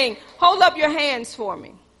anything. Hold up your hands for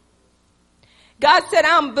me. God said,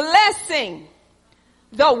 I'm blessing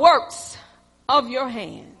the works of your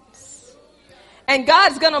hands. And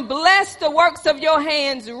God's going to bless the works of your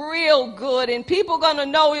hands real good. And people going to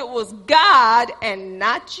know it was God and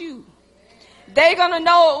not you. They're going to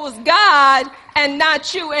know it was God and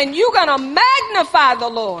not you. And you're going to magnify the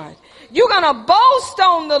Lord. You're going to boast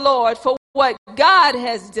on the Lord for what God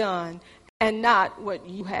has done and not what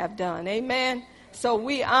you have done. Amen. So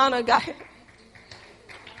we honor God.